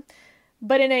system,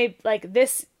 but in a,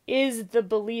 this is the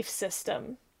belief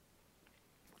system.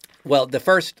 Well, the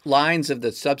first lines of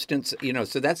the substance,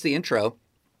 so that's the intro.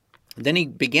 Then he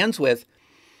begins with,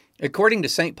 according to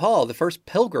St. Paul, the first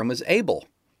pilgrim was Abel.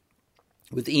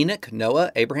 With Enoch,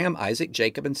 Noah, Abraham, Isaac,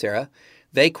 Jacob, and Sarah,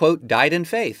 they, quote, died in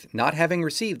faith, not having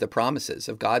received the promises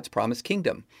of God's promised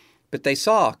kingdom. But they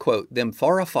saw, quote, them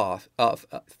far afar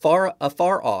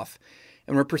off,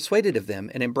 and were persuaded of them,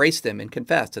 and embraced them, and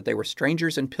confessed that they were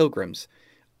strangers and pilgrims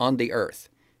on the earth.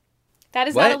 That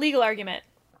is not a legal argument.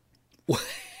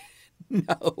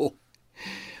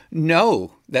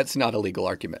 No, that's not a legal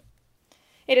argument.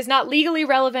 It is not legally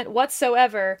relevant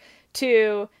whatsoever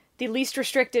to the least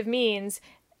restrictive means.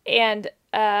 And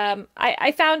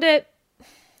I found it,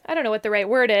 I don't know what the right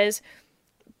word is,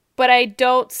 but I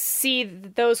don't see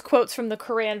those quotes from the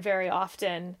Quran very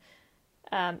often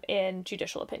in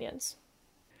judicial opinions.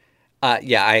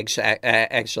 Yeah, I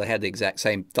actually had the exact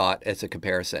same thought as a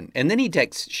comparison. And then he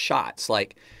takes shots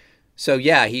like, so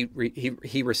yeah,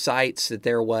 he recites that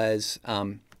there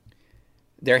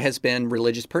has been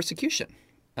religious persecution.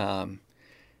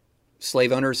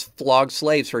 Slave owners flogged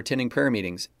slaves for attending prayer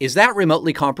meetings. Is that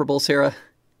remotely comparable, Sarah?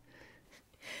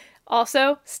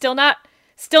 Also, still not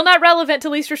relevant to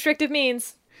least restrictive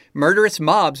means. Murderous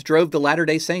mobs drove the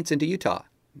Latter-day Saints into Utah.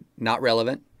 Not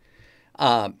relevant.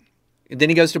 Then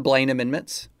he goes to Blaine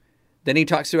amendments. Then he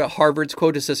talks about Harvard's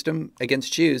quota system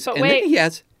against Jews. But and wait. Then he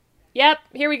has... Yep,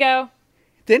 here we go.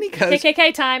 Then he goes...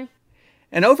 KKK time.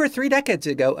 And over 3 decades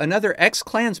ago, another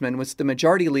ex-Klansman was the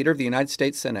majority leader of the United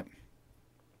States Senate.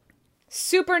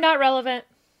 Super not relevant.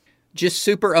 Just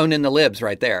super owning the libs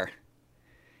right there.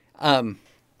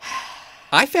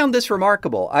 I found this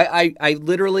remarkable.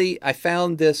 I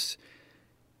found this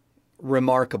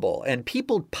remarkable. And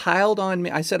people piled on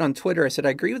me. I said on Twitter, I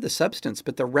agree with the substance,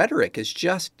 but the rhetoric is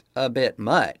just a bit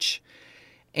much.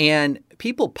 And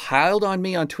people piled on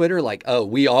me on Twitter like, oh,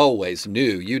 we always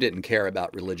knew you didn't care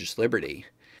about religious liberty.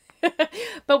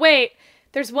 But wait,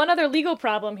 there's one other legal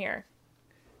problem here.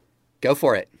 Go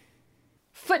for it.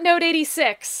 Footnote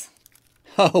 86.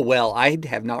 Oh, well, I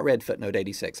have not read Footnote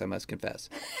 86, I must confess.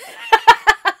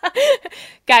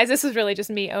 Guys, this is really just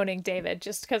me owning David,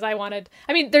 just because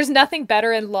there's nothing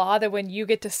better in law than when you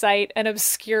get to cite an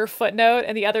obscure footnote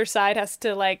and the other side has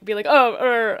to be like,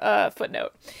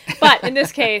 footnote. But in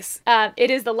this case, it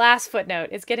is the last footnote.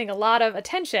 It's getting a lot of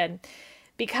attention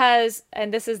because,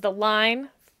 and this is the line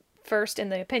first in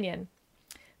the opinion,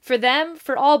 for them,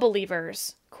 for all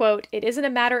believers, quote, it isn't a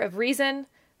matter of reason.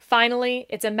 Finally,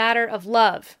 it's a matter of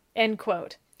love, end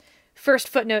quote. First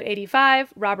footnote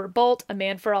 85, Robert Bolt, A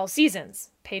Man for All Seasons,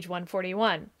 page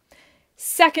 141.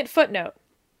 Second footnote,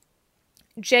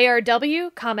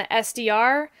 JRW,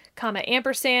 SDR,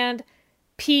 ampersand,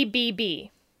 PBB.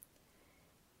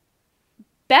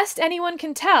 Best anyone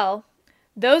can tell,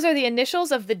 those are the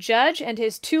initials of the judge and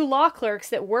his 2 law clerks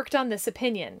that worked on this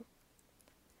opinion.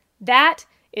 That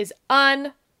is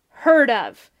unheard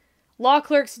of. Law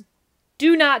clerks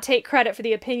do not take credit for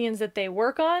the opinions that they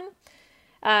work on.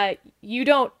 It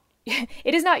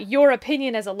is not your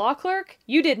opinion as a law clerk.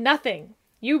 You did nothing.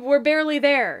 You were barely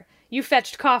there. You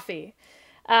fetched coffee.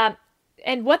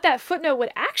 And what that footnote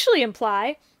would actually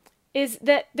imply is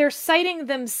that they're citing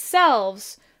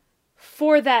themselves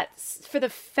for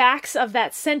the facts of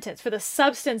that sentence, for the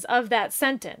substance of that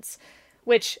sentence,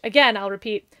 which, again, I'll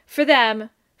repeat, for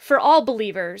them, for all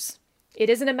believers, it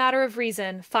isn't a matter of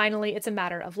reason. Finally, it's a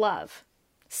matter of love.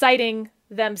 Citing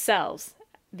themselves,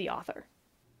 the author.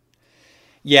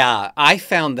 Yeah, I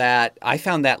found that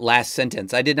last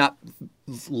sentence. I did not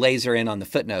laser in on the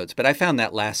footnotes, but I found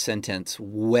that last sentence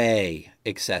way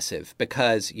excessive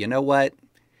because you know what?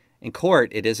 In court,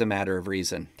 it is a matter of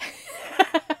reason.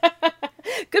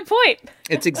 Good point.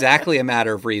 It's exactly a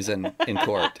matter of reason in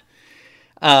court.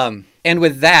 And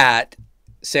with that,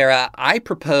 Sarah, I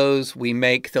propose we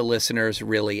make the listeners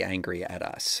really angry at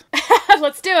us.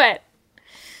 Let's do it.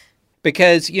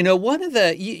 Because, you don't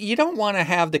want to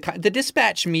have the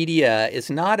dispatch media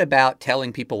is not about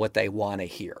telling people what they want to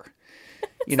hear.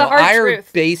 It's the hard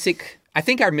truth. I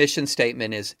think our mission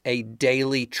statement is a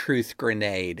daily truth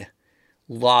grenade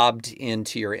lobbed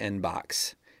into your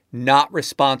inbox, not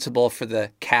responsible for the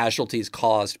casualties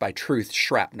caused by truth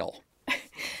shrapnel.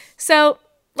 So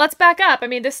let's back up.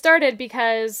 This started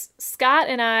because Scott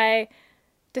and I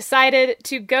decided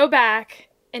to go back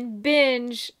and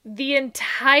binge the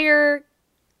entire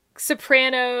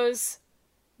Sopranos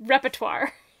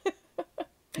repertoire.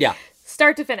 Yeah.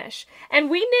 Start to finish. And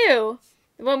we knew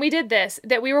when we did this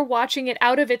that we were watching it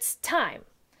out of its time.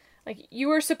 You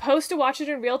were supposed to watch it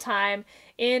in real time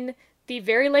in the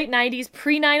very late 90s,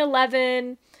 pre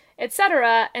 9/11,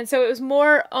 etc. And so it was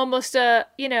more almost a,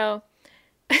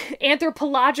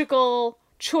 anthropological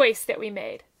choice that we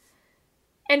made.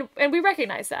 And we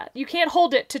recognize that. You can't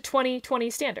hold it to 2020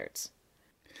 standards.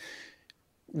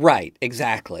 Right,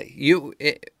 exactly.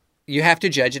 you have to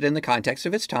judge it in the context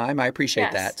of its time. I appreciate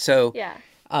Yes. that. So, Yeah.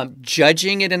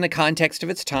 judging it in the context of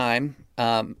its time,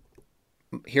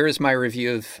 here is my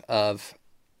review of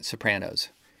Sopranos.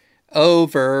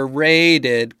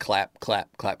 Overrated. Clap, clap,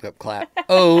 clap, clap, clap.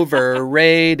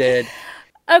 Overrated.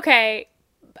 Okay.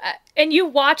 And you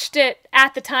watched it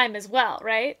at the time as well,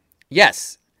 right?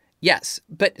 Yes. Yes.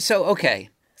 But so, okay.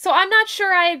 So I'm not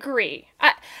sure I agree.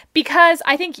 Because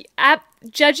I think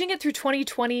judging it through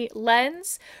 2020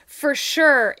 lens, for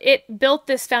sure, it built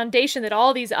this foundation that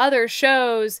all these other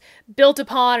shows built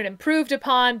upon and improved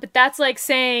upon. But that's like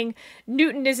saying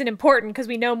Newton isn't important because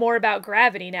we know more about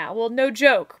gravity now. Well, no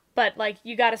joke, but like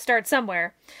you got to start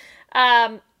somewhere.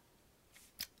 And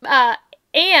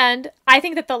I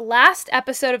think that the last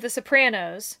episode of The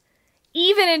Sopranos,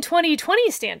 even in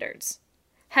 2020 standards,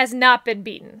 has not been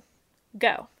beaten.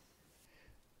 Go.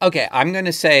 Okay, I'm going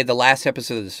to say the last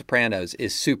episode of The Sopranos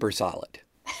is super solid.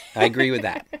 I agree with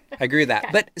that. Okay.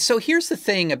 But so here's the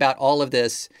thing about all of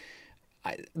this,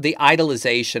 the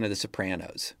idolization of The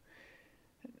Sopranos.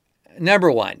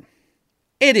 Number one,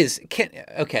 it invented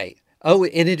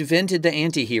the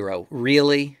anti-hero.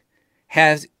 Really?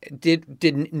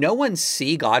 Did no one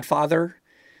see Godfather?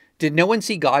 Did no one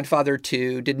see Godfather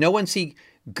 2? Did no one see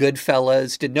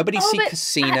Goodfellas? Did nobody see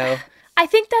Casino? I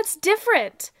think that's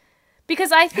different.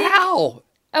 Because I think... How?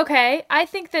 Okay, I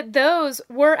think that those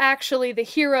were actually the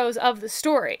heroes of the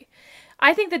story.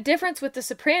 I think the difference with The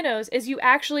Sopranos is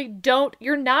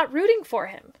you're not rooting for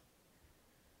him.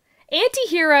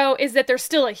 Anti-hero is that they're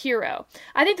still a hero.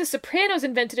 I think The Sopranos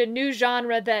invented a new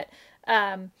genre that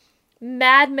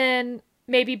Mad Men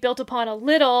maybe built upon a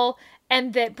little,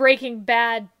 and that Breaking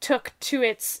Bad took to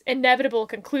its inevitable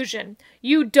conclusion.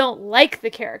 You don't like the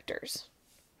characters.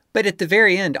 But at the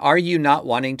very end, are you not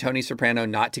wanting Tony Soprano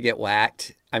not to get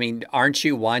whacked? I mean, aren't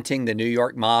you wanting the New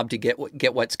York mob to get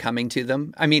what's coming to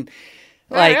them? I mean,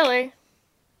 Not really.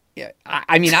 Yeah,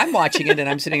 I mean, I'm watching it and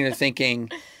I'm sitting there thinking,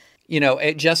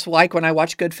 just like when I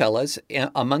watch Goodfellas,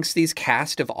 amongst these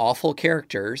cast of awful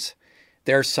characters,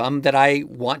 there are some that I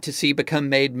want to see become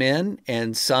made men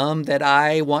and some that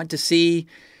I want to see,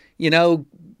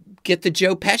 get the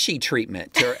Joe Pesci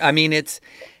treatment.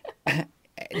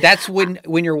 That's when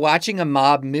you're watching a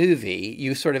mob movie,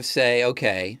 you sort of say,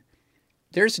 okay,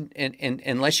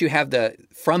 unless you have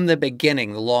from the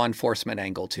beginning, the law enforcement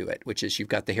angle to it, which is you've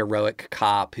got the heroic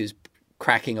cop who's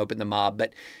cracking open the mob.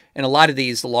 But in a lot of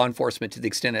these, the law enforcement, to the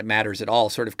extent it matters at all,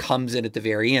 sort of comes in at the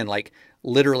very end. Like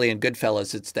literally in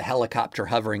Goodfellas, it's the helicopter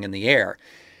hovering in the air.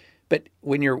 But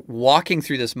when you're walking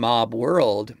through this mob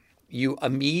world, you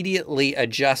immediately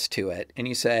adjust to it and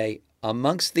you say,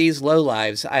 amongst these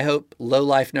lowlives, I hope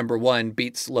lowlife number 1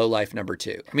 beats lowlife number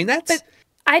 2. I mean, But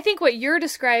I think what you're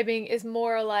describing is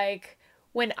more like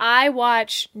when I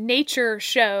watch nature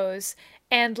shows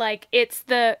and like it's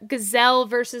the gazelle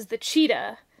versus the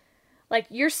cheetah. Like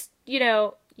you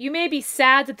may be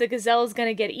sad that the gazelle is going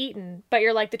to get eaten, but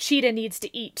you're like the cheetah needs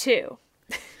to eat too.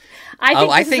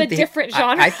 I think this is a different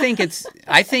genre. I think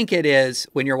it is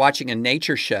when you're watching a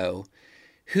nature show,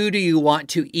 who do you want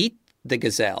to eat the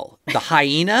gazelle, the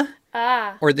hyena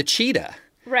or the cheetah?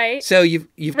 Right. So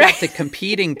you've got the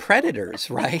competing predators,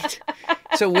 right?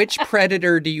 So which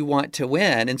predator do you want to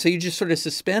win? And so you just sort of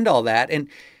suspend all that. And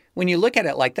when you look at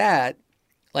it like that,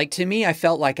 like to me, I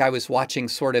felt like I was watching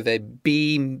sort of a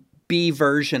B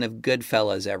version of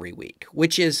Goodfellas every week,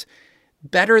 which is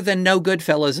better than no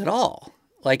Goodfellas at all.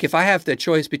 Like if I have the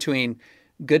choice between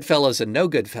Goodfellas and no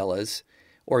Goodfellas,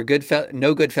 or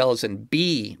no Goodfellas and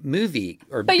B movie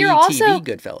or B TV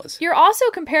Goodfellas. You're also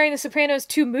comparing The Sopranos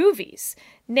to movies.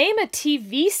 Name a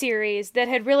TV series that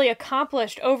had really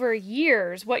accomplished over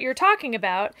years what you're talking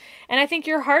about, and I think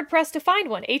you're hard-pressed to find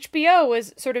one. HBO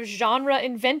was sort of genre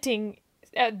inventing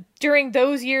during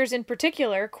those years in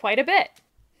particular quite a bit.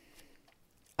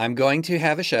 I'm going to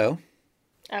have a show.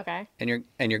 Okay. And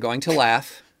you're going to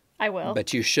laugh. I will.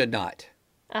 But you should not.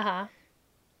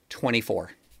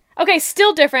 24. Okay,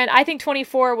 still different. I think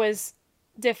 24 was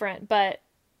different, but...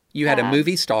 You had a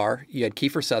movie star. You had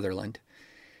Kiefer Sutherland.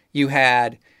 You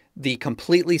had the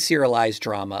completely serialized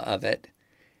drama of it.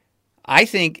 I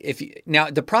think now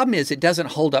the problem is it doesn't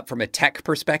hold up from a tech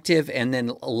perspective, and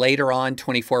then later on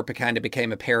 24 kind of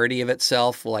became a parody of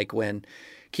itself, like when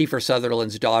Kiefer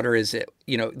Sutherland's daughter is,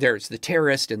 there's the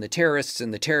terrorist and the terrorists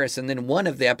and the terrorists, and then one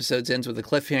of the episodes ends with a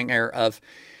cliffhanger of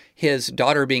his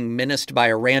daughter being menaced by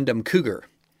a random cougar.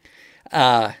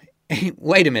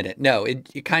 Wait a minute. No,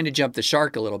 you kind of jumped the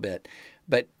shark a little bit.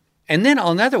 And then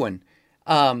another one.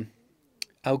 NYPD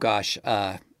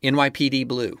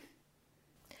Blue.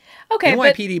 Okay,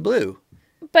 NYPD Blue.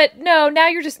 But no, now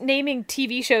you're just naming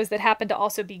TV shows that happen to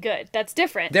also be good. That's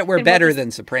different. That were better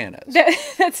than Sopranos.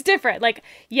 That's different. Like,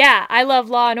 yeah, I love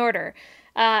Law and Order.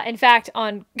 In fact,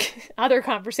 on other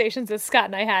conversations that Scott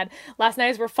and I had last night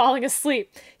as we're falling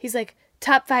asleep, he's like,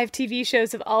 top 5 TV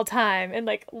shows of all time, and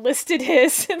like listed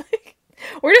his. And like,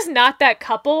 we're just not that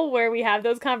couple where we have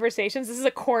those conversations. This is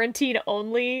a quarantine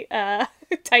only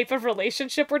type of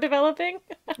relationship we're developing.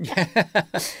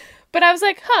 But I was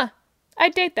like,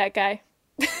 I'd date that guy.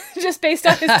 Just based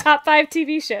on his top 5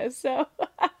 TV shows. So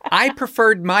I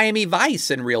preferred Miami Vice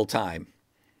in real time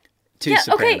to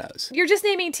Sopranos. Okay. You're just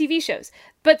naming TV shows.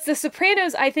 But The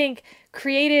Sopranos, I think,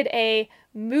 created a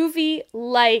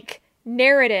movie-like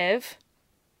narrative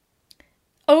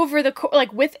over the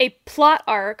like with a plot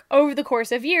arc over the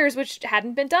course of years, which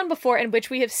hadn't been done before, and which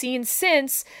we have seen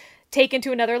since taken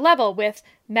to another level with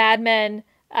Mad Men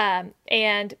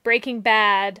and Breaking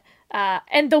Bad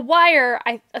and The Wire.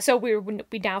 So we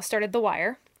now started The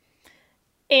Wire,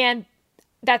 and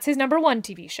that's his number 1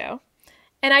 TV show.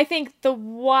 And I think The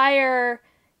Wire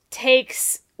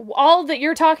takes all that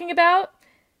you're talking about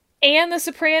and the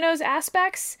Sopranos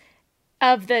aspects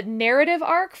of the narrative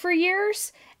arc for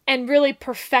years and really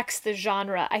perfects the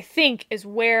genre, I think, is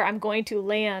where I'm going to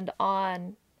land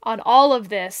on all of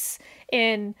this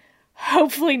in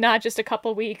hopefully not just a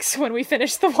couple weeks when we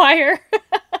finish The Wire.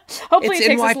 Hopefully it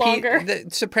takes us longer. The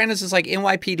Sopranos is like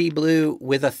NYPD Blue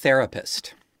with a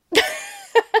therapist.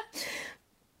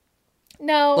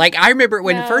 No. Like, I remember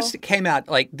when first it came out,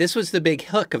 like, this was the big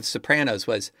hook of Sopranos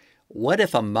was, what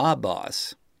if a mob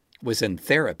boss was in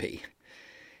therapy?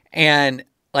 And,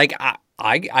 like,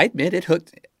 I admit it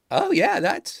hooked. Oh, yeah,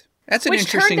 that's an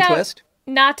interesting twist.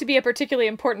 Not to be a particularly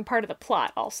important part of the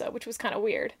plot also, which was kind of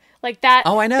weird. Like that.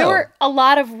 Oh, I know. There were a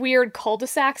lot of weird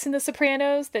cul-de-sacs in The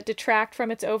Sopranos that detract from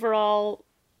its overall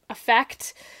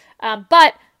effect.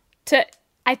 But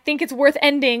I think it's worth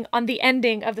ending on the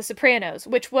ending of The Sopranos,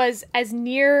 which was as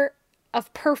near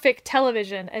of perfect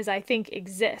television as I think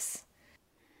exists.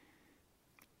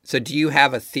 So do you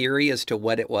have a theory as to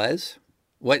what it was?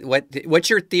 What's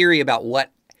your theory about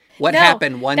what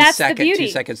happened 1 second, 2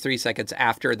 seconds, 3 seconds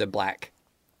after the black?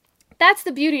 That's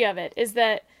the beauty of it, is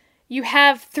that you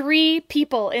have 3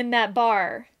 people in that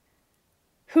bar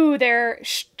who they're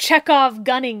Chekhov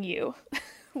gunning you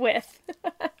with.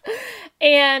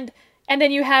 and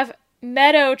then you have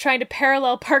Meadow trying to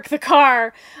parallel park the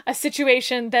car, a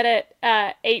situation that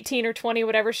at 18 or 20,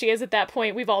 whatever she is at that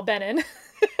point, we've all been in.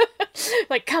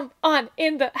 Like, come on,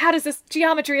 how does this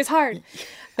geometry is hard.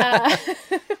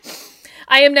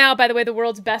 I am now, by the way, the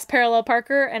world's best parallel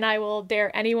parker, and I will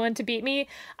dare anyone to beat me.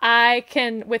 I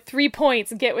can, with 3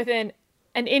 points, get within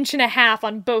 1.5 inches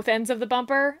on both ends of the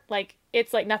bumper. Like,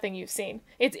 it's like nothing you've seen.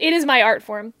 It is my art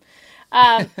form.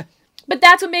 But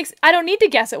that's what makes, I don't need to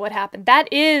guess at what happened.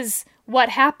 That is what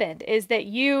happened, is that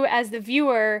you, as the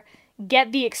viewer,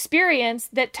 get the experience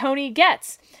that Tony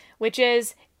gets, which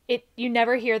is, you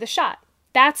never hear the shot.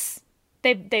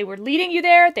 They were leading you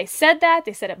there. They said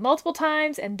it multiple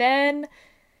times, and then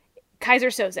Kaiser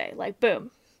Soze, like,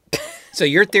 boom. So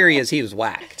your theory is he was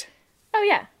whacked. Oh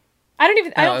yeah. I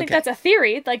don't think that's a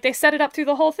theory. Like, they set it up through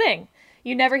the whole thing.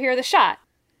 You never hear the shot.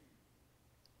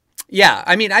 Yeah,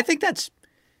 I mean, I think that's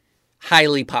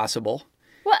highly possible.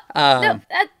 Well,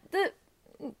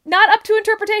 not up to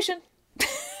interpretation.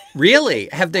 Really?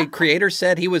 Have the creators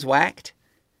said he was whacked?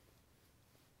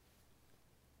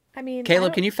 I mean,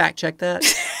 Caleb, can you fact check that?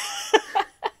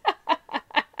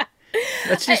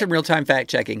 Let's do some real-time fact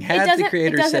checking. Have the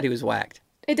creators said he was whacked?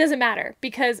 It doesn't matter,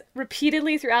 because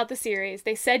repeatedly throughout the series,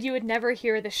 they said you would never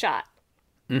hear the shot.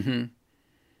 Mm-hmm.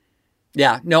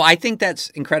 Yeah. No, I think that's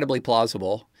incredibly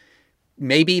plausible.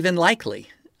 Maybe even likely.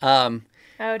 I've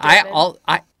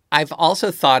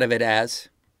also thought of it as,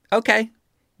 okay,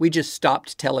 we just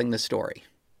stopped telling the story.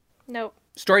 Nope.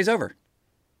 Story's over.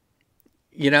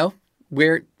 You know?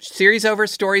 Series over,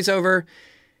 story's over.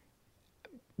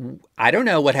 I don't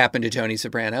know what happened to Tony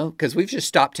Soprano because we've just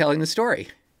stopped telling the story.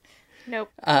 Nope.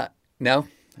 No?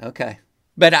 Okay.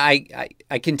 But I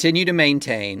continue to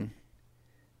maintain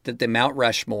that the Mount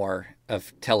Rushmore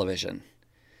of television,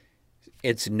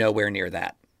 it's nowhere near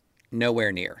that.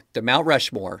 Nowhere near. The Mount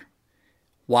Rushmore,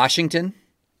 Washington,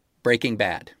 Breaking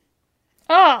Bad.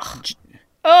 Ugh.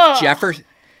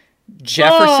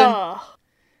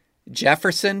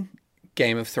 Jefferson,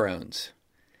 Game of Thrones.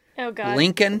 Oh, God.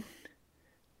 Lincoln,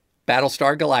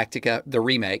 Battlestar Galactica, the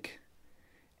remake.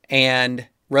 And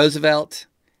Roosevelt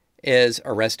is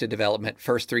Arrested Development,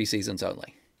 first 3 seasons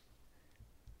only.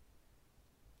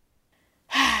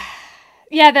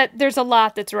 Yeah, there's a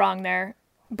lot that's wrong there.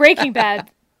 Breaking Bad,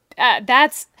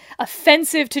 that's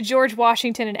offensive to George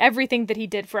Washington and everything that he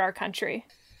did for our country.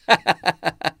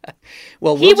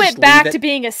 Well, he went back to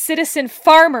being a citizen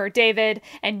farmer, David,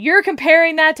 and you're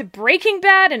comparing that to Breaking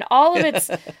Bad and all of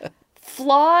its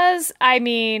flaws. I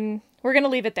mean, we're going to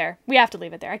leave it there. We have to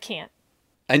leave it there. I can't.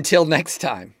 Until next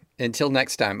time.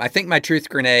 I think my truth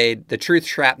grenade, the truth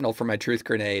shrapnel for my truth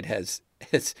grenade has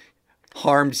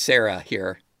harmed Sarah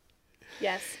here.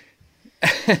 Yes.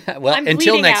 Well, I'm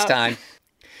until next out. time.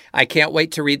 I can't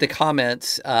wait to read the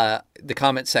comments, the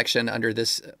comment section under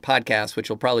this podcast, which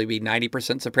will probably be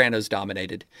 90% Sopranos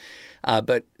dominated.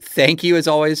 But thank you as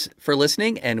always for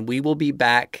listening, and we will be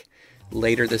back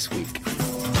later this week.